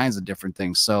doing all kinds of different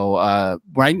things. So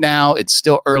right now it's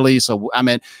still early. So I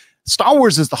mean, Star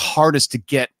Wars is the hardest to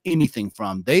get anything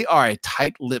from. They are a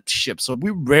tight-lipped ship, so we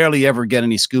rarely ever get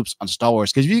any scoops on Star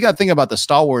Wars. Because you got to think about the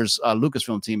Star Wars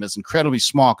Lucasfilm team is incredibly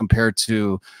small compared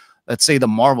to, let's say, the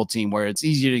Marvel team, where it's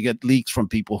easier to get leaks from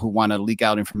people who want to leak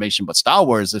out information. But Star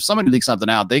Wars, if somebody leaks something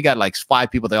out, they got like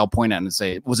 5 people they all point at and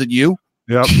say, "Was it you?"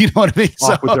 Yep. You know what I mean?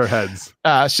 Off with their heads.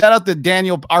 Shout out to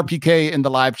Daniel RPK in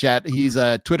the live chat. He's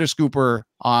a Twitter scooper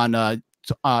on.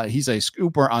 He's a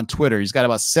scooper on Twitter. He's got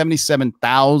about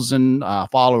 77,000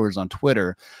 followers on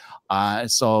Twitter.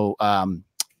 Daniel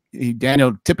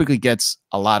typically gets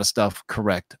a lot of stuff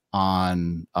correct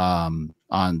on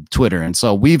Twitter, and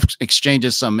so we've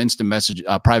exchanged some instant message,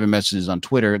 private messages on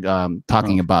Twitter,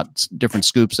 talking about different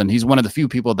scoops. And he's one of the few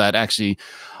people that actually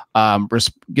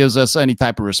gives us any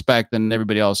type of respect, and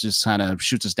everybody else just kind of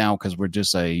shoots us down because we're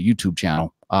just a YouTube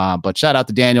channel. But shout out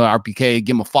to Daniel RPK,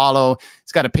 give him a follow.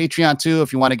 He's got a Patreon too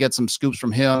if you want to get some scoops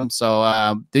from him.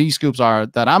 So these scoops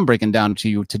that I'm breaking down to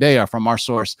you today are from our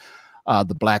source,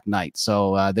 the Black Knight.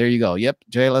 So there you go. Yep,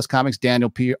 JLS Comics, Daniel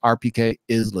RPK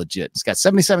is legit. He's got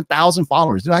 77,000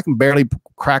 followers. Dude, I can barely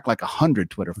crack like 100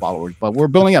 Twitter followers, but we're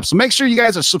building up. So make sure you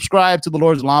guys are subscribed to the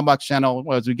Lords of Long Box channel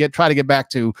as we try to get back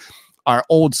to our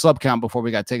old sub count before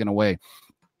we got taken away.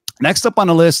 Next up on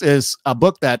the list is a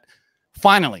book that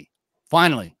finally,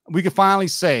 we can finally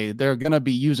say they're going to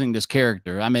be using this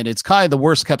character. I mean, it's kind of the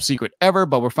worst kept secret ever,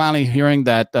 but we're finally hearing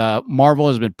that Marvel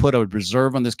has been put a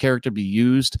reserve on this character to be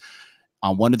used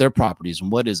on one of their properties.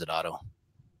 And what is it, Otto?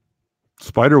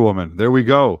 Spider-Woman. There we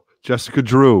go. Jessica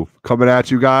Drew coming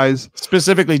at you guys.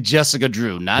 Specifically Jessica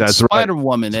Drew, not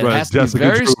Spider-Woman. It has to be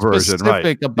very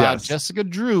specific about Jessica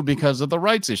Drew because of the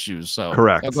rights issues. So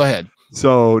correct. Go ahead.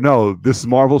 So no, this is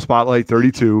Marvel Spotlight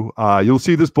 32. You'll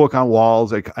see this book on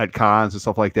walls at cons and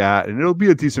stuff like that, and it'll be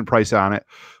a decent price on it.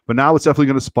 But now it's definitely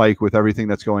going to spike with everything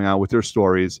that's going on with their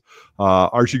stories.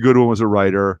 Archie Goodwin was a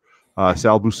writer.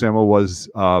 Sal Buscema was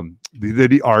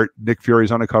the art. Nick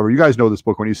Fury's on the cover. You guys know this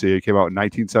book when you see it. It came out in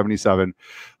 1977,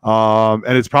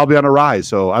 and it's probably on a rise.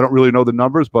 So I don't really know the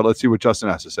numbers, but let's see what Justin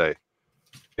has to say.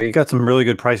 You got some really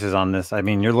good prices on this. I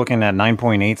mean, you're looking at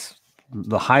 9.8s.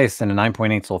 The highest in a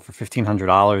 9.8 sold for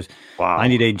 $1,500. Wow.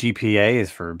 90-day GPA is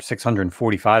for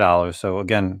 $645. So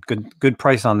again, good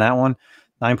price on that one.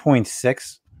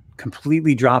 9.6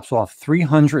 completely drops off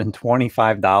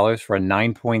 $325 for a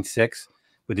 9.6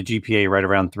 with a GPA right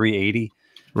around 380.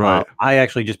 Right. I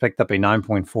actually just picked up a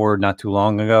 9.4 not too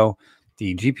long ago.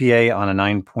 The GPA on a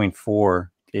 9.4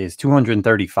 is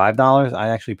 $235. I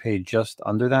actually paid just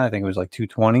under that. I think it was like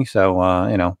 $220. So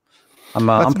you know, I'm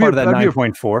part of that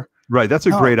 9.4. Right, that's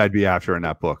a grade I'd be after in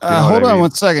that book. You know hold on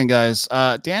 1 second, guys.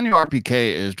 Daniel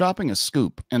RPK is dropping a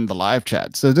scoop in the live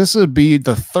chat. So this would be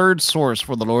the third source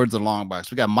for the Lords of the Long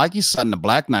Box. We got Mikey Sutton, the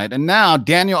Black Knight, and now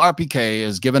Daniel RPK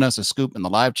is giving us a scoop in the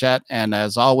live chat. And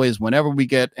as always, whenever we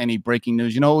get any breaking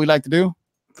news, you know what we like to do?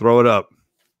 Throw it up.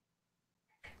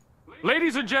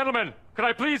 Ladies and gentlemen, can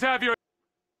I please have your...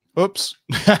 Oops.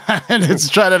 Let's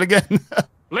try that again.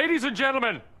 Ladies and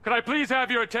gentlemen, can I please have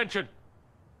your attention?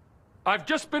 I've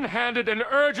just been handed an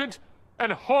urgent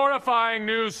and horrifying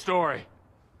news story.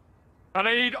 And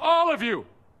I need all of you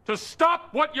to stop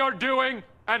what you're doing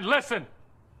and listen.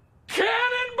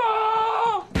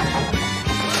 Cannonball!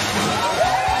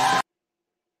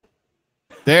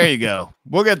 There you go.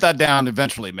 We'll get that down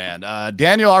eventually, man.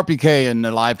 Daniel RPK in the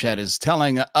live chat is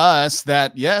telling us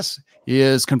that, yes, he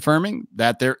is confirming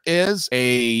that there is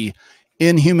a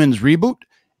Inhumans reboot.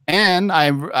 And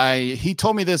he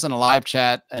told me this in a live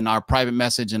chat in our private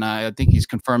message, and I think he's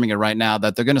confirming it right now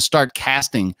that they're going to start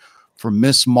casting for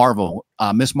Miss Marvel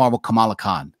Kamala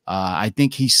Khan. I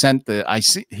think he sent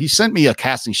me a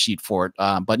casting sheet for it,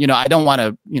 but you know I don't want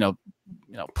to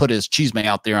put his cheesemate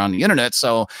out there on the internet,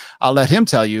 so I'll let him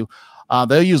tell you.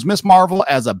 They'll use Miss Marvel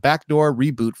as a backdoor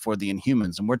reboot for the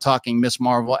Inhumans, and we're talking Miss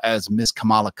Marvel as Miss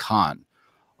Kamala Khan.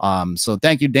 So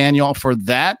thank you, Daniel, for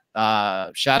that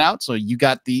shout out. So you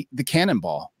got the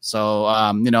cannonball.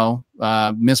 So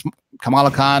Miss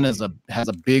Kamala Khan has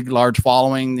a big, large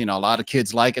following. You know, a lot of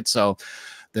kids like it. So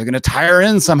they're gonna tie her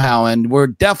in somehow, and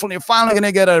we're finally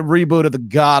gonna get a reboot of the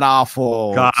god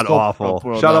awful. Shout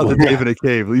out to Dave in a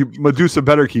Cave. Medusa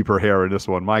better keep her hair in this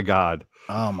one. My God.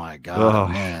 Oh my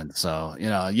God, man. So,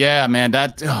 yeah, man,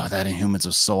 that Inhumans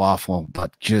was so awful,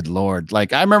 but good Lord.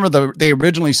 Like I remember they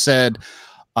originally said,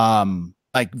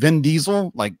 like Vin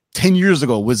Diesel, like 10 years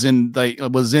ago, was in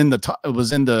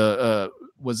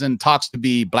talks to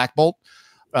be Black Bolt.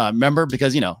 Remember,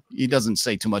 because he doesn't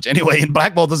say too much anyway, and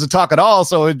Black Bolt doesn't talk at all,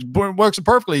 so it works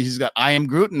perfectly. He's got I am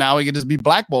Groot, and now he can just be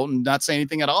Black Bolt and not say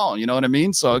anything at all. You know what I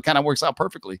mean? So it kind of works out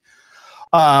perfectly.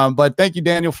 But thank you,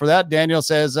 Daniel, for that. Daniel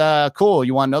says, cool.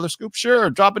 You want another scoop? Sure.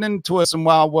 Drop it into us. And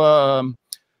while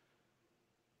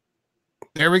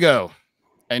there we go.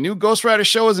 A new Ghost Rider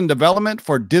show is in development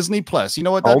for Disney Plus. You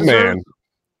know what that deserves?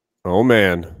 Oh,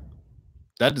 man.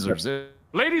 That deserves it.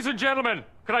 Ladies and gentlemen,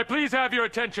 could I please have your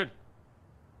attention?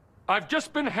 I've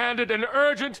just been handed an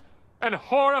urgent and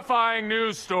horrifying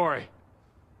news story.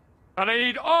 And I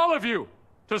need all of you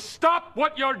to stop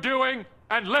what you're doing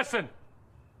and listen.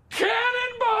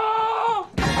 Cannonball!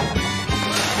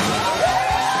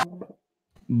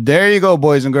 There you go,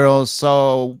 boys and girls.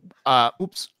 So,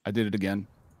 oops, I did it again.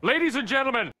 Ladies and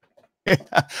gentlemen.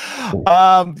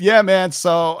 Yeah, man.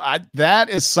 So that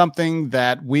is something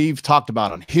that we've talked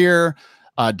about on here.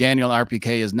 Daniel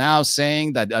RPK is now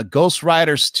saying that a Ghost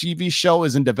Rider's TV show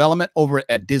is in development over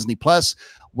at Disney Plus.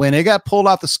 When it got pulled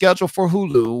off the schedule for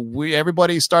Hulu,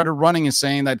 everybody started running and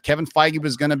saying that Kevin Feige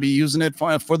was going to be using it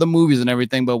for the movies and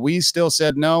everything, but we still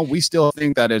said no. We still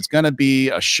think that it's going to be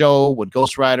a show with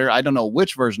Ghost Rider. I don't know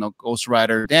which version of Ghost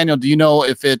Rider. Daniel, do you know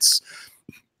if it's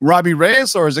Robbie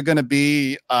Reyes or is it going to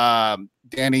be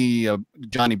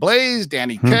Johnny Blaze,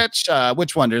 Danny Ketch?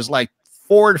 Which one? There's like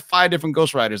 4 to 5 different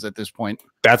Ghost Riders at this point.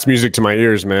 That's music to my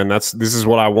ears, man. This is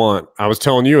what I want. I was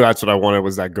telling you that's what I wanted,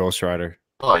 was that Ghost Rider.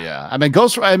 Oh yeah, I mean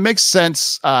Ghost Rider, it makes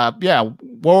sense. Yeah,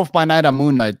 Werewolf by Night on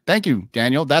Moon Knight. Thank you,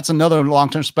 Daniel. That's another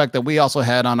long-term spec that we also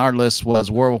had on our list,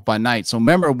 was Werewolf by Night. So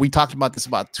remember, we talked about this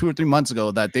about 2 or 3 months ago,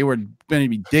 that they were going to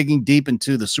be digging deep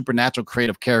into the supernatural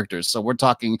creative characters. So we're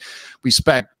talking, we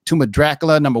spec Tomb of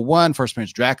Dracula #1, first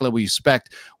appearance Dracula. We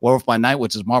expect Werewolf by Night,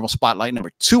 which is Marvel Spotlight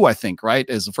 #2, I think, right?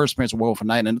 Is the first appearance of Werewolf by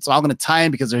Night. And it's all going to tie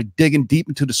in because they're digging deep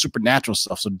into the supernatural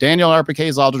stuff. So Daniel RPK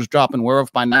is all just dropping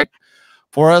Werewolf by Night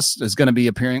for us, is going to be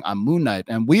appearing on Moon Knight.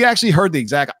 And we actually heard the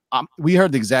exact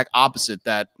opposite,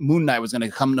 that Moon Knight was going to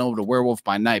come over to Werewolf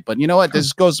by Night. But you know what?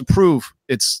 This goes to prove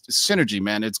it's synergy,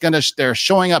 man. They're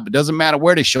showing up. It doesn't matter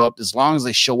where they show up, as long as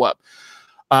they show up.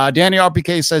 Daniel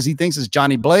RPK says he thinks it's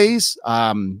Johnny Blaze,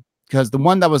 because the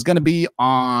one that was going to be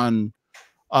on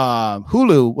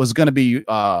Hulu was going to be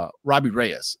Robbie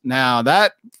Reyes. Now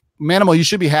that, Manimal, you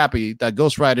should be happy that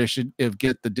Ghost Rider should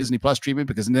get the Disney Plus treatment,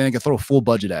 because then they can throw a full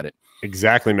budget at it.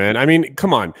 Exactly, man. I mean,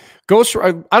 come on.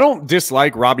 I don't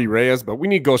dislike Robbie Reyes, but we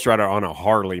need Ghost Rider on a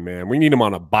Harley, man. We need him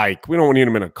on a bike. We don't need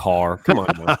him in a car. Come on,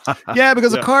 man. Yeah,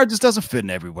 because a car just doesn't fit in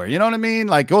everywhere. You know what I mean?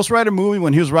 Like Ghost Rider movie,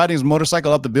 when he was riding his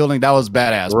motorcycle up the building, that was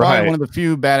badass. Right. Probably one of the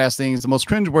few badass things. The most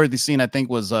cringeworthy scene, I think,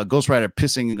 was Ghost Rider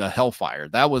pissing a Hellfire.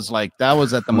 That was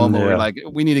at the moment where like,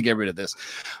 we need to get rid of this.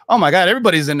 Oh my God,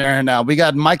 everybody's in there now. We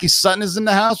got Mikey Sutton is in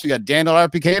the house. We got Daniel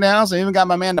RPK in the house. I even got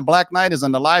my man, the Black Knight, is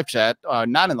in the live chat.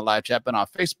 Not in the live chat, but on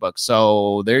Facebook.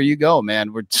 So there you go,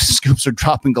 man. Scoops are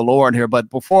dropping galore in here. But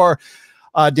before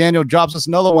Daniel drops us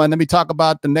another one, let me talk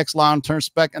about the next long-term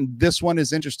spec. And this one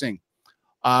is interesting.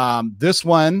 This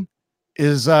one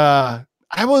is I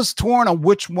was torn on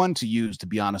which one to use, to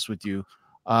be honest with you,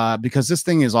 because this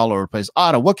thing is all over the place.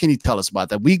 Otto, what can you tell us about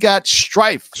that? We got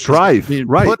Strife. Strife,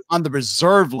 right? Put on the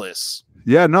reserve list.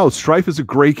 Yeah, no, Strife is a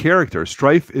great character.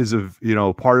 Strife is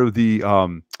part of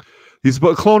the he's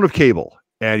a clone of Cable.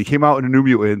 And he came out in the New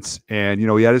Mutants, and he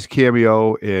had his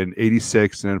cameo in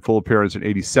 '86 and then full appearance in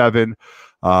 '87.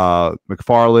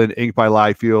 McFarlane, inked by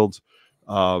Liefeld.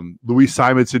 Louise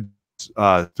Simonson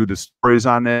through the stories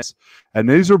on this, and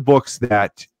these are books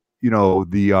that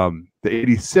the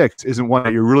 '86 isn't one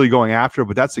that you're really going after,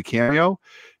 but that's a cameo.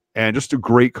 And just a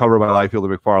great cover by Liefeld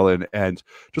and McFarlane, and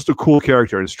just a cool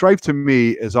character. And Strife, to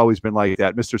me, has always been like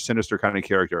that Mr. Sinister kind of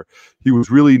character. He was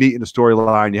really neat in the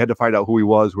storyline. You had to find out who he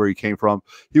was, where he came from.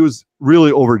 He was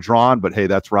really overdrawn, but hey,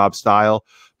 that's Rob's style.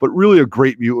 But really a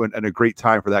great mutant and a great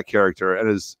time for that character. And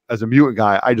as a mutant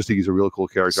guy, I just think he's a real cool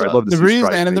character. So I'd love to see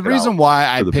Strife. And the reason why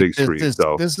I picked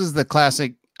this is the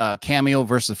classic cameo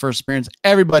versus first appearance.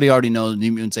 Everybody already knows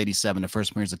New Mutants '87, the first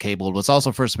appearance of Cable. It's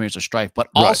also first appearance of Strife, but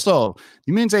also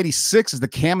New Mutants '86 is the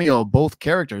cameo of both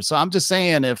characters. So I'm just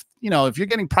saying, if you're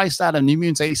getting priced out of New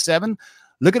Mutants '87,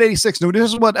 look at '86. Now,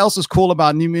 this is what else is cool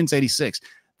about New Mutants '86.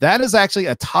 That is actually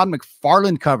a Todd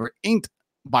McFarlane cover, inked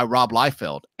by Rob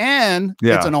Liefeld, and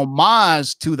it's an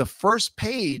homage to the first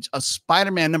page of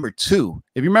Spider-Man #2.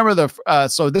 If you remember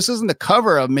so this isn't the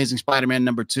cover of Amazing Spider-Man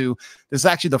 #2. This is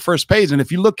actually the first page, and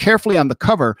if you look carefully on the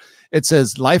cover, it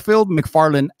says Liefeld,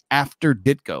 McFarlane after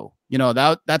Ditko. You know,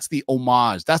 that's the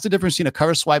homage. That's the difference between a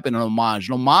cover swipe and an homage.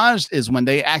 An homage is when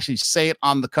they actually say it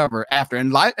on the cover after.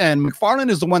 And McFarlane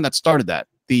is the one that started that.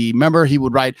 Remember he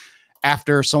would write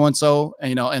after so-and-so,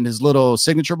 you know, in his little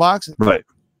signature box. Right.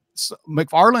 So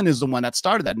McFarlane is the one that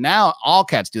started that. Now all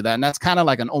cats do that. And that's kind of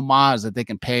like an homage that they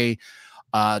can pay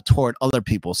toward other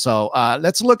people. So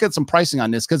let's look at some pricing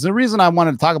on this, because the reason I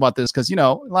wanted to talk about this, because, you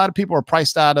know, a lot of people are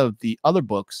priced out of the other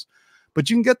books, but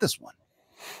you can get this one.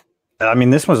 I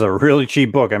mean, this was a really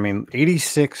cheap book. I mean,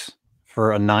 86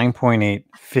 for a 9.8,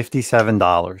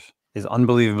 $57 is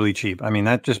unbelievably cheap. I mean,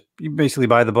 that just, you basically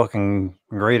buy the book and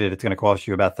grade it. It's going to cost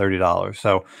you about $30.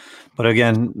 So, but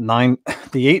again,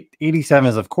 87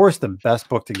 is of course the best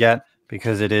book to get,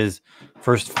 because it is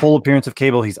first full appearance of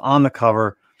Cable. He's on the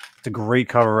cover. It's a great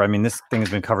cover. I mean, this thing has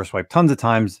been cover swiped tons of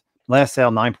times. Last sale,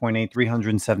 9.8,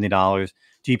 $370.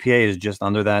 GPA is just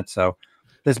under that. So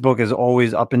this book is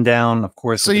always up and down, of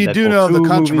course. So you do know the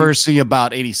controversy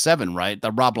about 87, right?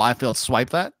 That Rob Liefeld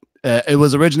swiped that. It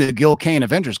was originally a Gil Kane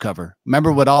Avengers cover.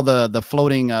 Remember with all the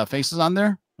floating faces on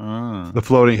there? The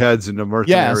floating heads and the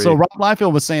mercenary. Yeah, so Rob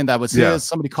Liefeld was saying that was his.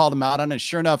 Somebody called him out on it.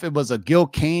 Sure enough, it was a Gil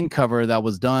Kane cover that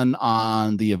was done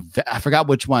on the event. I forgot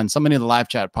which one. Somebody in the live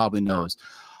chat probably knows.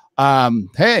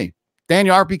 Hey,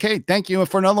 Daniel RPK, thank you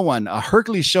for another one. A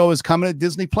Hercules show is coming to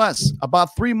Disney Plus.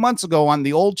 About 3 months ago on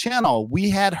the old channel, we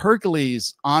had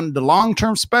Hercules on the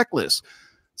long-term spec list.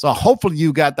 So hopefully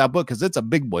you got that book, because it's a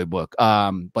big boy book.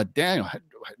 But Daniel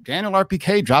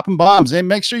RPK dropping bombs. And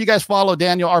make sure you guys follow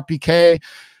Daniel RPK,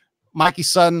 Mikey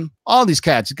Sutton, all these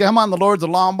cats. Come on the Lords of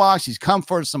Long Box. He's come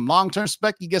for some long-term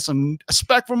spec. You get some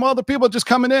spec from other people just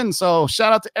coming in. So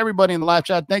shout out to everybody in the live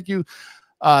chat. Thank you,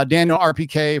 Daniel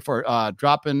RPK, for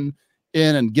dropping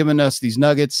in and giving us these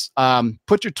nuggets.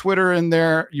 Put your Twitter in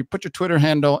there. You put your Twitter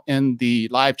handle in the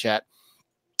live chat.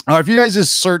 Or if you guys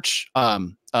just search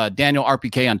Daniel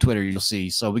RPK on Twitter, you'll see.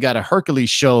 So we got a Hercules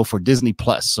show for Disney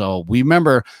Plus. So we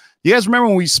remember, you guys remember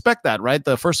when we spec that, right?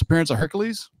 The first appearance of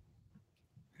Hercules.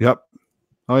 Yep.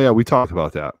 Oh yeah, we talked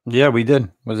about that. Yeah, we did.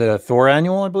 Was it a Thor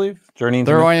annual, I believe? Journey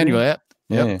into Thor Mystery? annual. Yeah.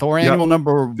 Yeah. Thor annual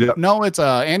number. Yep. No, it's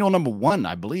annual number 1,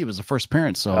 I believe, is the first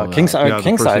appearance. So king size, right?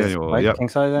 King size.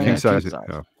 King size.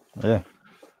 Yeah.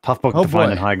 Tough book to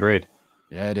find in high grade.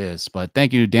 Yeah, it is. But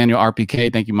thank you, Daniel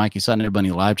RPK. Thank you, Mikey Sutton, everybody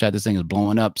in the live chat. This thing is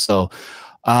blowing up. So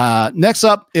next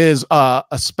up is a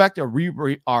spec that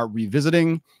we are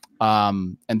revisiting.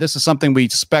 And this is something we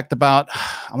spec'd about,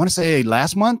 I want to say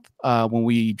last month, when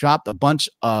we dropped a bunch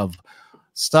of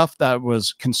stuff that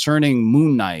was concerning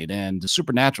Moon Knight and the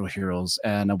supernatural heroes.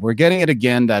 And we're getting it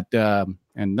again that,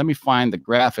 and let me find the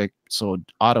graphic so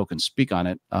Otto can speak on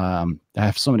it. I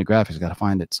have so many graphics, got to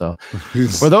find it. So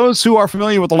for those who are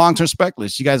familiar with the long-term spec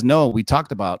list, you guys know we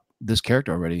talked about this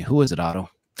character already. Who is it, Otto?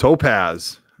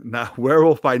 Topaz. Now,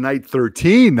 Werewolf by Night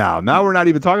 13 now. Now we're not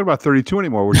even talking about 32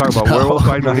 anymore. We're talking about Werewolf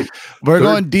by Night. We're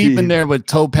going deep in there with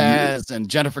Topaz and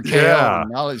Jennifer Kale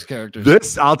and all these characters.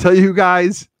 This, I'll tell you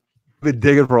guys, I've been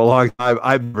digging for a long time.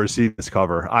 I've never seen this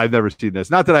cover. I've never seen this.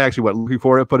 Not that I actually went looking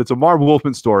for it, but it's a Marv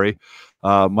Wolfman story.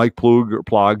 Mike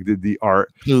Plug did the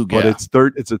art, but it's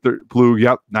a Plug.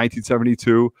 Yep,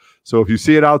 1972. So if you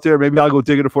see it out there, maybe I'll go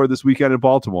digging for it this weekend in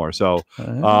Baltimore. So,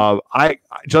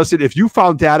 Justin, if you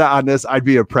found data on this, I'd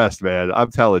be impressed, man.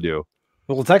 I'm telling you.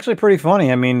 Well, it's actually pretty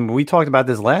funny. I mean, we talked about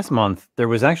this last month. There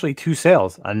was actually 2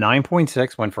 sales. A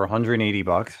 9.6 went for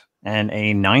 $180, and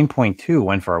a 9.2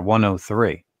 went for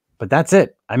 $103. But that's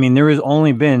it. I mean, there has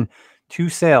only been 2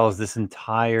 sales this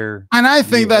entire and I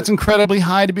think that's incredibly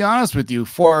high, to be honest with you,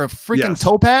 for a freaking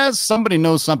Topaz. Somebody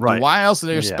knows something. Right. Why else are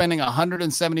they spending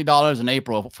 $170 in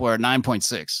April for a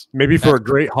 9.6? Maybe for a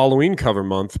great Halloween cover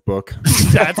month book.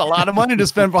 That's a lot of money to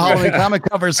spend for Halloween comic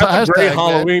covers. That's a great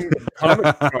Halloween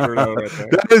comic cover though, right there.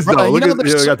 That is though. Look at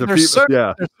there's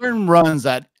certain runs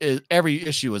that every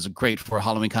issue is great for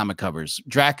Halloween comic covers.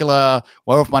 Dracula,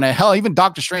 Werewolf by Night, hell, even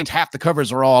Doctor Strange. Half the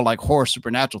covers are all like horror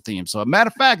supernatural themes. So, a matter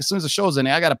of fact, as soon as the show's in,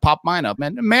 I got to pop mine up,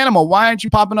 man. Manimal, why aren't you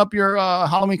popping up your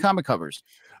Halloween comic covers?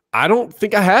 I don't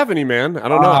think I have any, man. I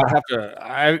don't know. I have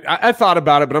to. I thought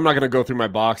about it, but I'm not going to go through my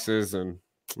boxes and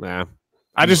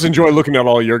I just enjoy looking at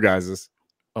all your guys's.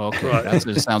 Okay, that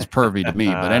just sounds pervy to me.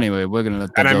 But anyway, we're gonna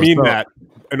let that and go. I mean that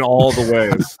in all the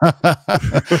ways.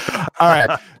 All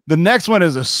right, the next one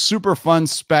is a super fun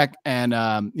spec, and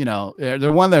you know,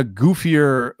 they're one of the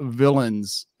goofier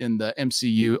villains in the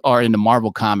MCU or in the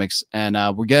Marvel comics, and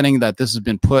we're getting that this has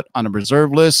been put on a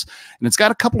reserve list, and it's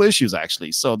got a couple issues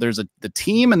actually. So there's the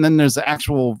team, and then there's the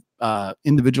actual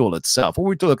individual itself. What are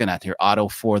we looking at here, Otto,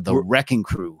 for the Wrecking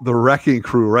Crew? The Wrecking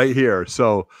Crew right here.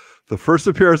 So the first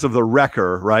appearance of the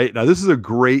Wrecker, right? Now, this is a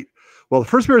great Well, the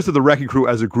first appearance of the Wrecking Crew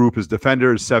as a group is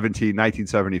Defenders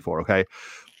 1974. Okay.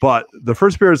 But the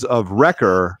first appearance of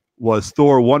Wrecker was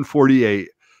Thor 148.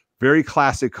 Very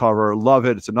classic cover. Love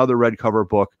it. It's another red cover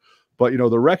book. But,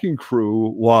 the Wrecking Crew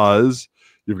was,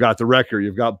 you've got the Wrecker,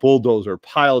 you've got Bulldozer,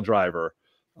 Pile Driver.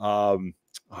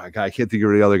 I can't think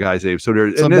of the other guy's name. So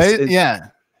there's,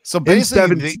 So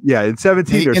basically, in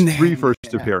 17, there's 3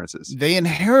 first appearances. They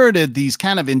inherited these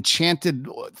kind of enchanted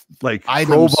like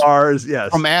items crowbars,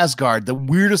 from Asgard. The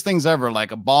weirdest things ever,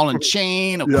 like a ball and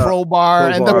chain, a crowbar,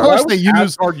 and of course they used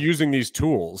Asgard using these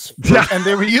tools. And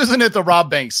they were using it to rob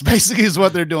banks. Basically, is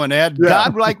what they're doing. They had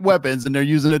godlike weapons, and they're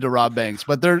using it to rob banks.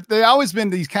 But they always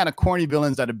been these kind of corny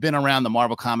villains that have been around the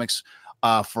Marvel Comics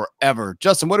forever.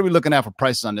 Justin, what are we looking at for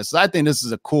prices on this? I think this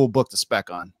is a cool book to spec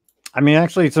on. I mean,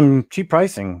 actually, it's some cheap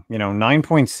pricing.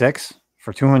 9.6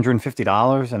 for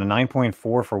 $250 and a 9.4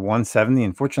 for $170.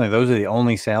 Unfortunately, those are the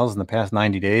only sales in the past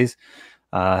 90 days.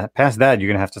 Past that, you're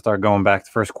going to have to start going back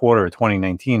to first quarter of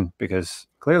 2019 because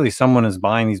clearly someone is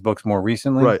buying these books more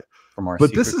recently. Right. From our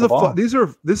but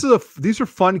these are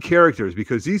fun characters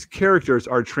because these characters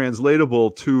are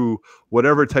translatable to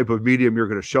whatever type of medium you're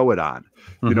going to show it on.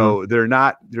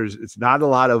 It's not a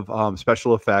lot of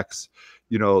special effects.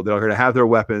 They're going to have their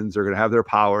weapons, they're going to have their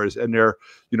powers, and they're,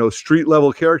 street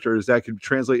level characters that can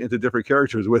translate into different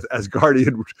characters with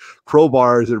Asgardian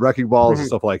crowbars and wrecking balls and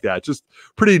stuff like that. Just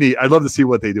pretty neat. I'd love to see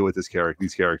what they do with these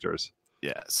characters.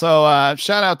 Yeah. So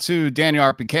shout out to Daniel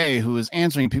RPK, who is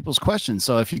answering people's questions.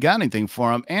 So if you got anything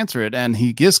for him, answer it. And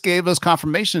he just gave us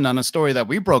confirmation on a story that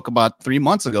we broke about 3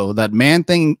 months ago that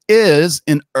Man-Thing is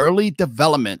in early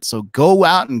development. So go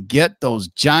out and get those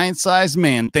giant sized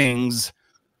Man-Things.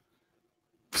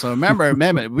 So remember,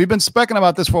 we've been specking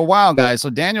about this for a while, guys. So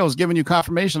Daniel's giving you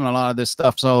confirmation on a lot of this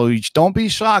stuff. So don't be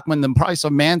shocked when the price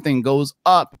of Man-Thing goes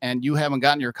up and you haven't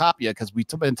gotten your copy yet, because we've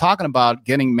been talking about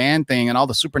getting Man-Thing and all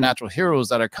the supernatural heroes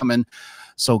that are coming.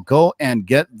 So go and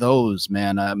get those,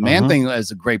 man. Man-Thing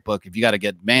is a great book. If you got to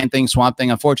get Man-Thing, Swamp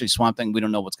Thing. Unfortunately, Swamp Thing, we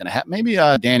don't know what's going to happen. Maybe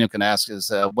Daniel can ask us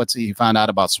what's he found out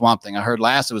about Swamp Thing. I heard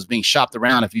last it was being shopped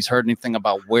around. If he's heard anything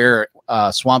about where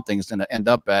Swamp Thing is going to end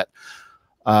up at.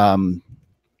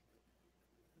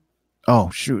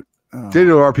 Oh, shoot.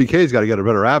 Daniel RPK's got to get a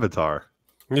better avatar.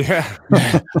 Yeah.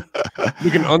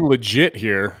 Looking unlegit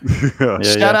here.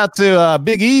 Shout out to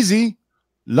Big Easy.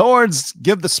 Lords,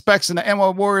 give the specs, and the NY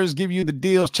Warriors give you the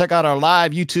deals. Check out our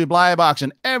live YouTube live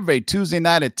auction every Tuesday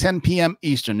night at 10 p.m.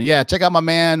 Eastern. Yeah, check out my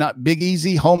man, Big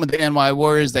Easy, home of the NY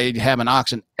Warriors. They have an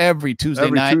auction every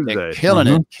Tuesday night. They're killing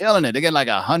it. They get like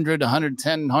 100,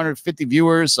 110, 150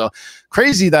 viewers. So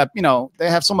crazy that, they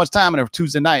have so much time on a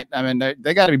Tuesday night. I mean,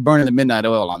 they got to be burning the midnight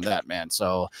oil on that, man.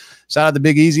 So shout out to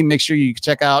Big Easy. Make sure you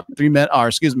check out home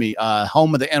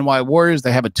of the NY Warriors.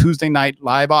 They have a Tuesday night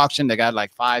live auction. They got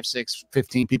like 5, 6,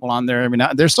 15 people on there every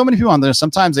night. There's so many people on there.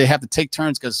 Sometimes they have to take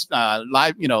turns because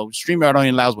live, StreamYard only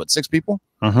allows 6 people.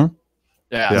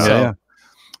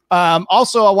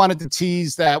 Also, I wanted to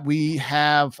tease that we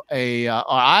have I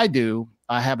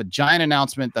have a giant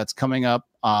announcement that's coming up.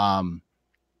 Hold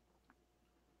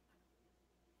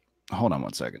on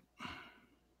one second.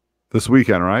 This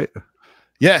weekend, right?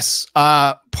 Yes.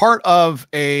 Part of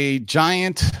a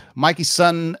giant Mikey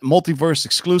Sutton multiverse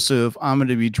exclusive I'm going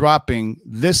to be dropping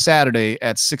this Saturday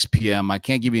at 6 p.m. I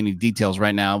can't give you any details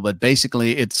right now, but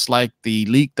basically it's like the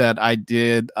leak that I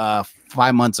did 5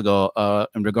 months ago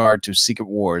in regard to Secret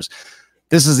Wars.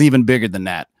 This is even bigger than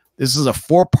that. This is a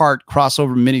 4-part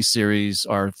crossover miniseries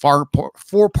or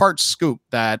 4-part scoop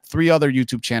that 3 other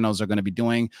YouTube channels are going to be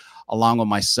doing along with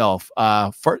myself.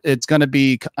 It's going to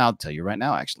be, I'll tell you right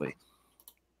now, actually.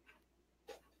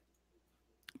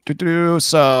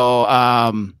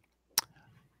 So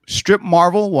Strip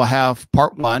Marvel will have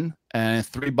part 1, and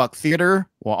 $3 Theater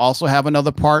will also have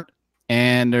another part.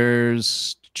 And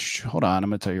there's, hold on, I'm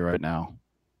going to tell you right now.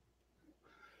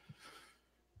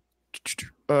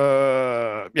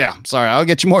 Yeah, sorry, I'll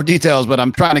get you more details, but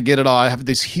I'm trying to get it all. I have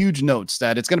these huge notes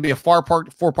that it's going to be a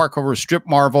 4-part cover of Strip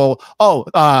Marvel.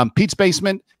 Pete's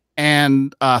Basement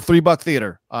and $3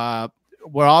 Theater.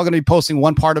 We're all going to be posting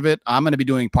one part of it. I'm going to be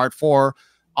doing part 4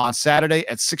 on Saturday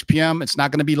at 6 p.m. It's not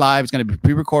going to be live. It's going to be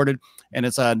pre-recorded, and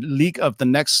it's a leak of the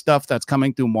next stuff that's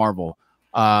coming through Marvel.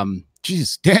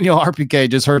 Jeez, Daniel RPK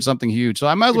just heard something huge, so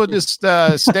I might as well just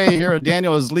stay here.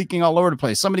 Daniel is leaking all over the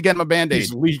place. Somebody get him a Band-Aid.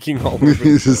 He's leaking all over.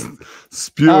 He's just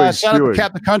spewing. Shout out to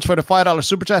Captain Crunch for the $5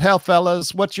 super chat. Hell,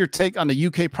 fellas, what's your take on the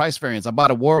UK price variance? I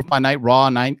bought a War of by Night Raw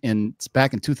night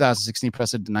back in 2016,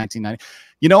 pressed to 1990.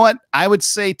 You know what? I would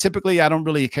say typically I don't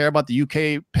really care about the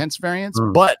UK pence variants,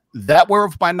 but that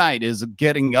Werewolf by Night is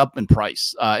getting up in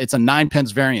price. It's a 9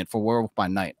 pence variant for Werewolf by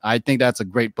Night. I think that's a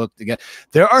great book to get.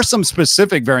 There are some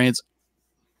specific variants.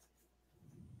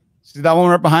 See that one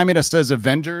right behind me that says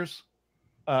Avengers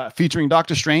featuring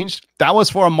Doctor Strange? That was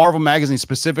for a Marvel magazine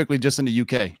specifically just in the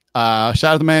UK. Shout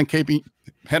out to the man KP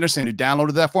Henderson who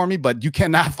downloaded that for me, but you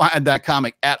cannot find that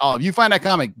comic at all. If you find that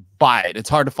comic, buy it. It's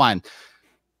hard to find.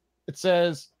 It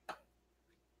says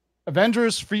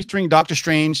Avengers featuring Doctor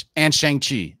Strange and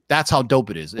Shang-Chi. That's how dope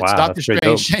it is. It's Doctor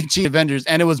Strange, Shang-Chi, Avengers,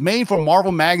 and it was made for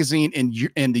Marvel magazine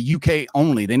in the UK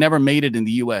only. They never made it in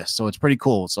the US, so it's pretty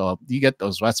cool. So you get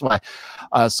those. That's why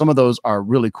some of those are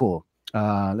really cool.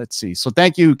 Let's see. So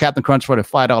thank you, Captain Crunch, for the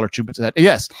 $5 tribute to that.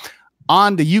 Yes,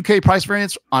 on the UK price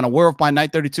variants on a Werewolf by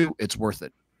Night 32, it's worth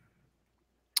it.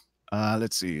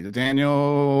 Let's see.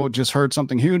 Daniel just heard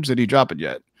something huge. Did he drop it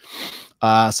yet?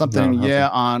 Something, no, yeah,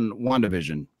 on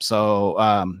WandaVision. So,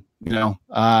 you know,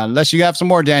 unless you have some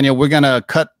more, Daniel, we're going to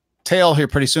cut tail here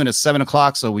pretty soon at 7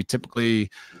 o'clock. So we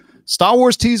typically Star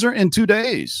Wars teaser in 2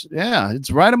 days. Yeah, it's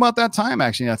right about that time,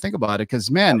 actually. I think about it because,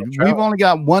 man, we've only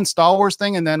got one Star Wars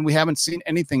thing and then we haven't seen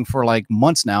anything for like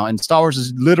months now. And Star Wars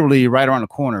is literally right around the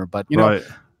corner. But, you know,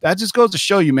 that just goes to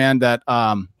show you, man, that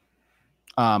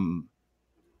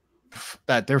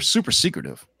that they're super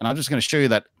secretive. And I'm just going to show you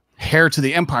that Heir to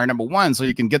the Empire #1, so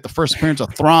you can get the first appearance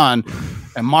of Thrawn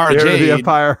and Mara Jade. The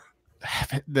Empire.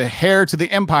 The Heir to the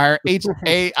Empire,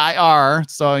 HAIR.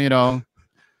 So, you know,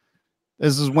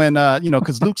 this is when, you know,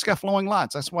 because Luke's got flowing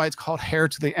lots. That's why it's called Heir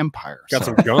to the Empire. Got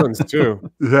some guns, too.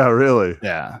 Yeah, really?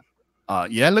 Yeah.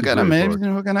 Yeah, look at him, man. He's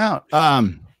hooking out.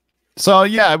 So,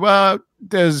 yeah,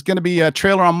 there's going to be a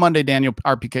trailer on Monday, Daniel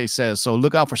RPK says. So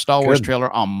look out for Star Wars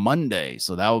trailer on Monday.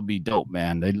 So that would be dope,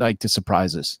 man. They like to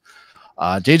surprise us.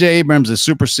 J.J. Abrams is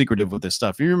super secretive with this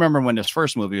stuff. You remember when this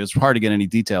first movie, it was hard to get any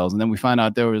details. And then we find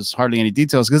out there was hardly any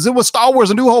details because it was Star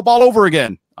Wars: A New Hope all over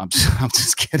again. I'm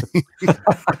just kidding.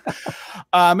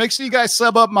 Make sure you guys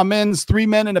sub up my men's 3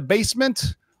 Men in the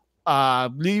Basement.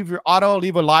 Leave your Otto,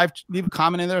 leave a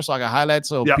comment in there so I can highlight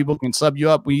so people can sub you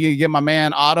up. We get my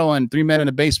man Otto and 3 Men in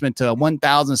the Basement to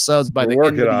 1,000 subs by the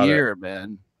end of the year,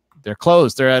 man. They're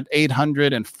close. They're at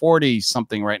 840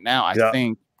 something right now, I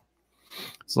think.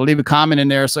 So leave a comment in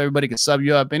there so everybody can sub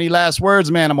you up. Any last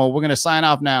words, Manimal? We're going to sign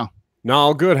off now. No,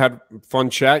 all good. Had fun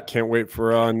chat. Can't wait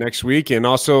for next week. And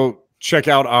also check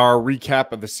out our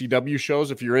recap of the CW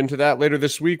shows if you're into that later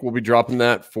this week. We'll be dropping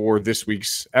that for this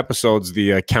week's episodes,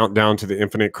 the countdown to the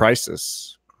Infinite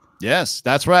Crisis. Yes,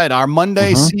 that's right. Our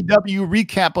Monday CW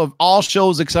recap of all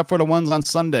shows except for the ones on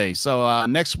Sunday. So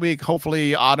next week,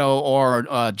 hopefully Otto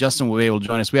or Justin will be able to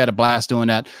join us. We had a blast doing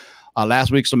that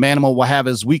last week. So Manimal will have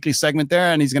his weekly segment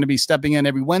there, and he's going to be stepping in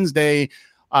every Wednesday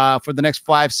for the next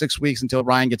 5-6 weeks until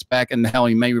Ryan gets back. And hell,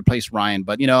 he may replace Ryan,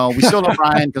 but you know, we still love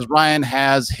Ryan because Ryan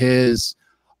has his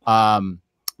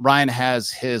Wirecast,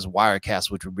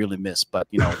 which we really miss. But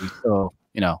you know, we still,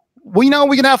 you know,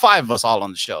 we can have 5 of us all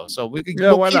on the show, so we can.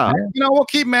 Yeah, why not? You know, we'll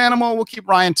keep Manimal, we'll keep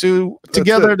Ryan too.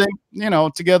 Together,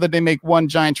 they make one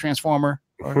giant transformer.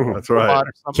 That's right.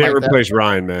 Can't replace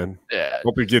Ryan, man. Yeah.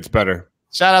 Hope it gets better.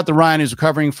 Shout out to Ryan who's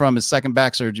recovering from his second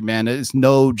back surgery, man. It's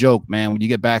no joke, man. When you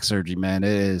get back surgery, man,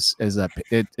 it's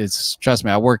trust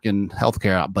me, I work in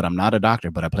healthcare, but I'm not a doctor,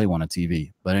 but I play one on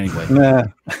TV. But anyway,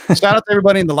 shout out to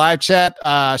everybody in the live chat.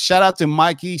 Shout out to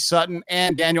Mikey Sutton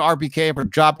and Daniel RPK for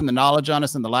dropping the knowledge on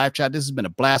us in the live chat. This has been a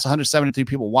blast. 173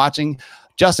 people watching.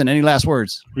 Justin, any last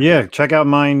words? Yeah, check out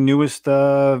my newest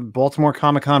Baltimore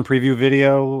Comic-Con preview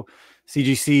video,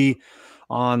 CGC,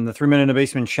 on the 3 Men in the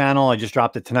Basement channel. I just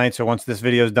dropped it tonight. So once this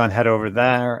video is done, head over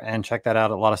there and check that out.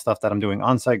 A lot of stuff that I'm doing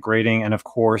on-site grading. And of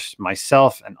course,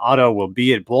 myself and Otto will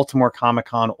be at Baltimore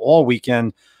Comic-Con all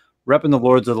weekend, repping the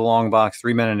Lords of the Long Box,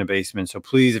 3 Men in the Basement. So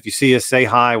please, if you see us, say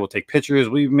hi. We'll take pictures.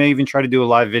 We may even try to do a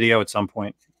live video at some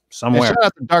point somewhere. And shout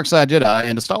out to Dark Side Jedi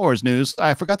and the Star Wars news.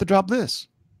 I forgot to drop this.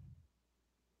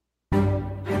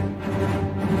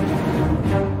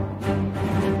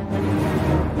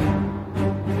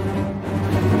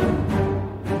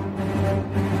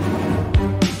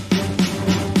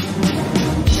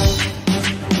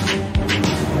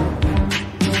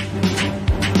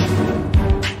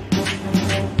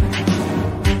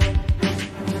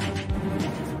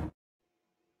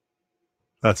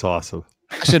 That's awesome.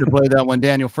 I should have played that when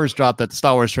Daniel first dropped that the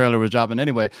Star Wars trailer was dropping.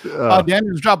 Anyway,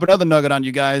 Daniel's dropped another nugget on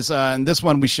you guys. And this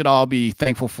one we should all be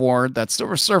thankful for. That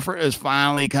Silver Surfer is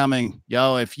finally coming.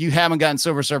 Yo, if you haven't gotten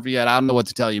Silver Surfer yet, I don't know what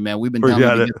to tell you, man. We've been telling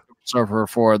you Silver Surfer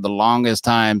for the longest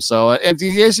time. So if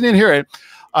you guys didn't hear it,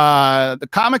 The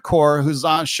Comic Core, whose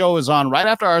show is on right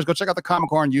after ours. Go check out the Comic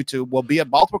Core on YouTube. We'll be at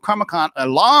Baltimore Comic Con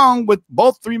along with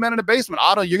both 3 Men in the Basement.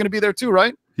 Otto, you're going to be there too,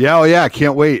 right? Yeah, oh yeah,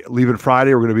 can't wait. Leaving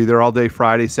Friday, we're going to be there all day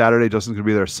Friday, Saturday. Justin's going to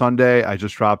be there Sunday. I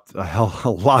just dropped a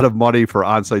lot of money for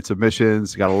on-site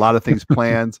submissions. Got a lot of things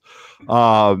planned.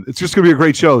 It's just going to be a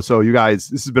great show. So you guys,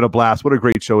 this has been a blast. What a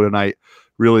great show tonight.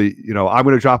 Really, you know, I'm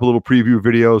going to drop a little preview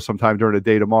video sometime during the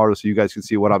day tomorrow so you guys can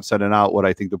see what I'm sending out, what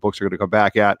I think the books are going to come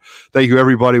back at. Thank you,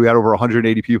 everybody. We had over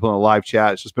 180 people in the live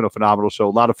chat. It's just been a phenomenal show.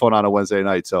 A lot of fun on a Wednesday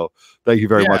night. So thank you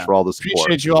very much for all the support.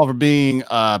 Appreciate you all for being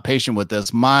patient with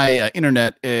this. My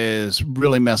internet is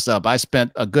really messed up. I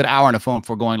spent a good hour on the phone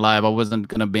before going live. I wasn't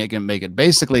going to make it.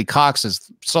 Basically, Cox,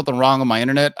 is something wrong with my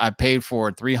internet. I paid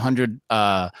for 300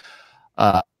 upload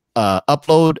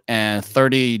and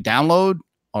 30 download,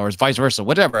 or it's vice versa,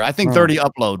 whatever. I think 30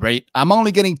 upload, right? I'm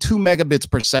only getting 2 megabits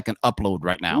per second upload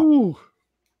right now. Ooh.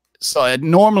 So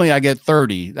normally I get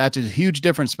 30. That's a huge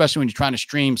difference, especially when you're trying to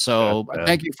stream. So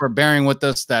thank you for bearing with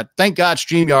us. Thank God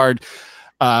StreamYard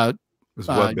It's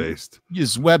web-based.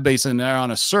 is web-based and they're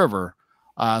on a server.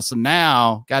 So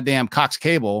now, goddamn Cox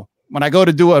Cable, when I go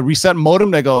to do a reset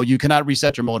modem, they go, you cannot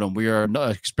reset your modem. We are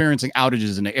experiencing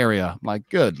outages in the area. I'm like,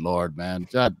 good Lord, man.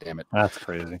 God damn it. That's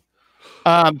crazy.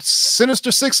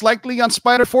 Sinister Six likely on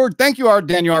Spider-4. Thank you,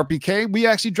 Daniel RPK. We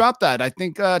actually dropped that, I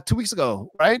think, 2 weeks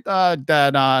ago, right?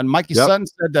 That Mikey Sutton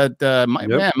said that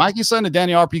man, Mikey Sutton and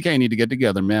Daniel RPK need to get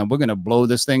together, man. We're gonna blow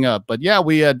this thing up. But yeah,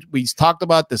 we talked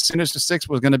about the Sinister Six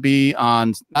was gonna be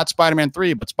on not Spider-Man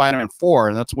 3, but Spider-Man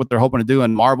 4. That's what they're hoping to do,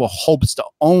 and Marvel hopes to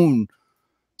own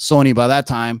Sony by that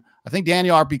time. I think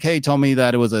Daniel RPK told me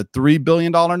that it was a $3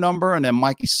 billion number, and then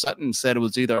Mikey Sutton said it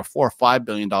was either a $4 or $5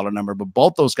 billion number. But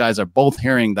both those guys are both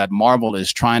hearing that Marvel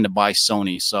is trying to buy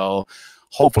Sony. So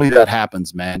hopefully that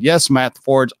happens, man. Yes, Matt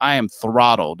Forge, I am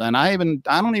throttled, and I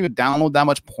don't even download that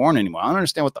much porn anymore. I don't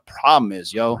understand what the problem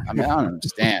is, yo. I mean, I don't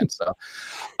understand. So,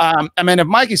 I mean, if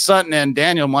Mikey Sutton and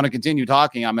Daniel want to continue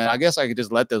talking, I mean, I guess I could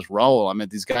just let this roll. I mean,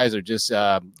 these guys are just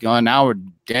going now.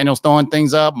 Daniel's throwing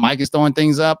things up, Mike is throwing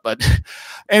things up, but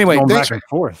anyway, back and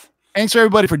forth. Thanks for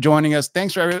everybody for joining us.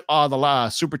 Thanks for all the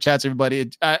super chats, everybody.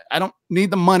 I don't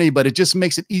need the money, but it just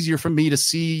makes it easier for me to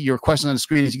see your questions on the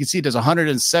screen. As you can see, there's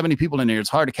 170 people in here. It's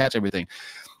hard to catch everything.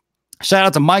 Shout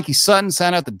out to Mikey Sutton,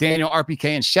 shout out to Daniel RPK,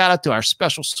 and shout out to our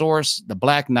special source, the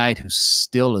Black Knight, who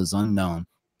still is unknown.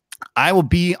 I will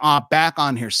be back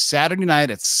on here Saturday night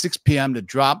at 6 p.m. to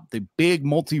drop the big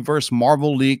multiverse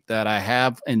Marvel leak that I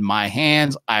have in my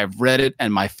hands. I've read it,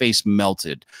 and my face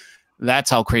melted. That's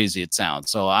how crazy it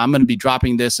sounds. So I'm going to be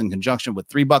dropping this in conjunction with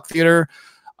 3 Buck Theater,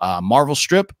 Marvel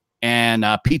Strip, and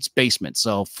Pete's Basement.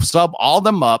 So sub all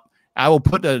them up. I will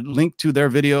put a link to their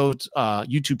video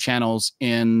YouTube channels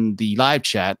in the live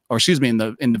chat, or excuse me, in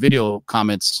the video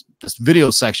comments, this video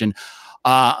section.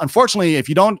 Unfortunately, if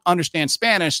you don't understand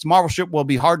Spanish, Marvel Strip will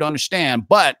be hard to understand,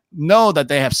 but know that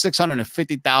they have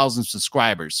 650,000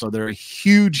 subscribers. So they're a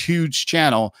huge, huge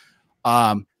channel.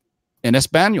 In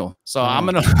Espanol. So I'm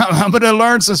gonna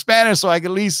learn some Spanish so I can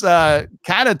at least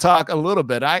kind of talk a little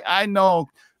bit. I know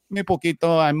mi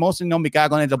poquito. I mostly know mi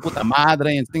cago en la puta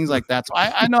madre and things like that. So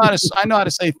I know how to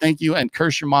say thank you and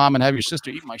curse your mom and have your sister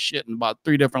eat my shit in about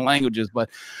 3 different languages. But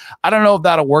I don't know if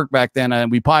that'll work back then. And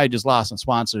we probably just lost some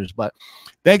sponsors. But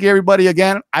thank you everybody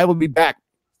again. I will be back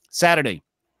Saturday,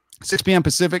 6 p.m.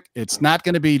 Pacific. It's not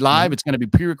going to be live. It's going to be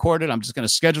pre-recorded. I'm just going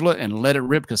to schedule it and let it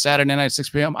rip because Saturday night at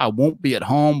 6 p.m. I won't be at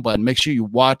home, but make sure you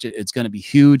watch it. It's going to be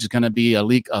huge. It's going to be a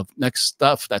leak of next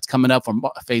stuff that's coming up from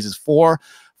phases 4,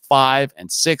 5,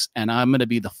 and 6. And I'm going to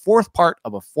be the 4th part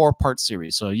of a 4-part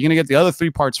series. So you're going to get the other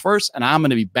 3 parts first, and I'm going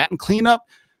to be batting cleanup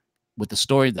with the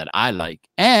story that I like.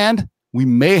 And we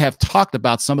may have talked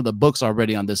about some of the books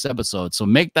already on this episode. So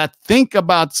make that think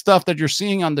about stuff that you're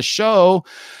seeing on the show.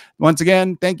 Once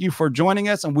again, thank you for joining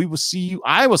us, and we will see you.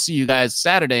 I will see you guys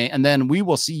Saturday, and then we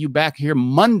will see you back here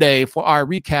Monday for our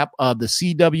recap of the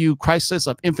CW Crisis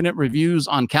of Infinite Reviews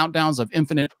on Countdowns of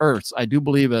Infinite Earths. I do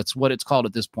believe that's what it's called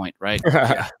at this point, right?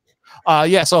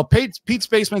 Yeah. So Pete's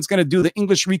Basement's going to do the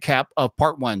English recap of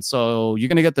part 1. So you're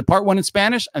going to get the part 1 in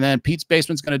Spanish, and then Pete's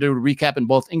Basement's going to do a recap in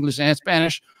both English and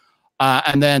Spanish.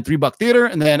 And then 3 Buck Theater,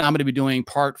 and then I'm going to be doing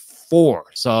part 4.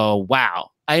 So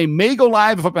wow, I may go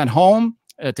live if I'm at home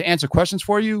to answer questions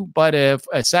for you, but if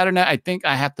Saturday night, I think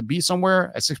I have to be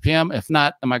somewhere at 6 p.m. If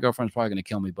not, then my girlfriend's probably going to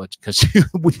kill me, but because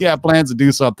we have plans to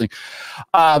do something.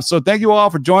 So thank you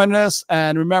all for joining us,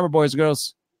 and remember, boys and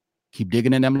girls, keep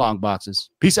digging in them long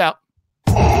boxes. Peace out.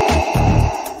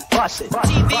 Bust it.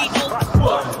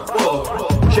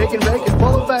 Shake and bake and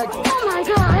pull it back.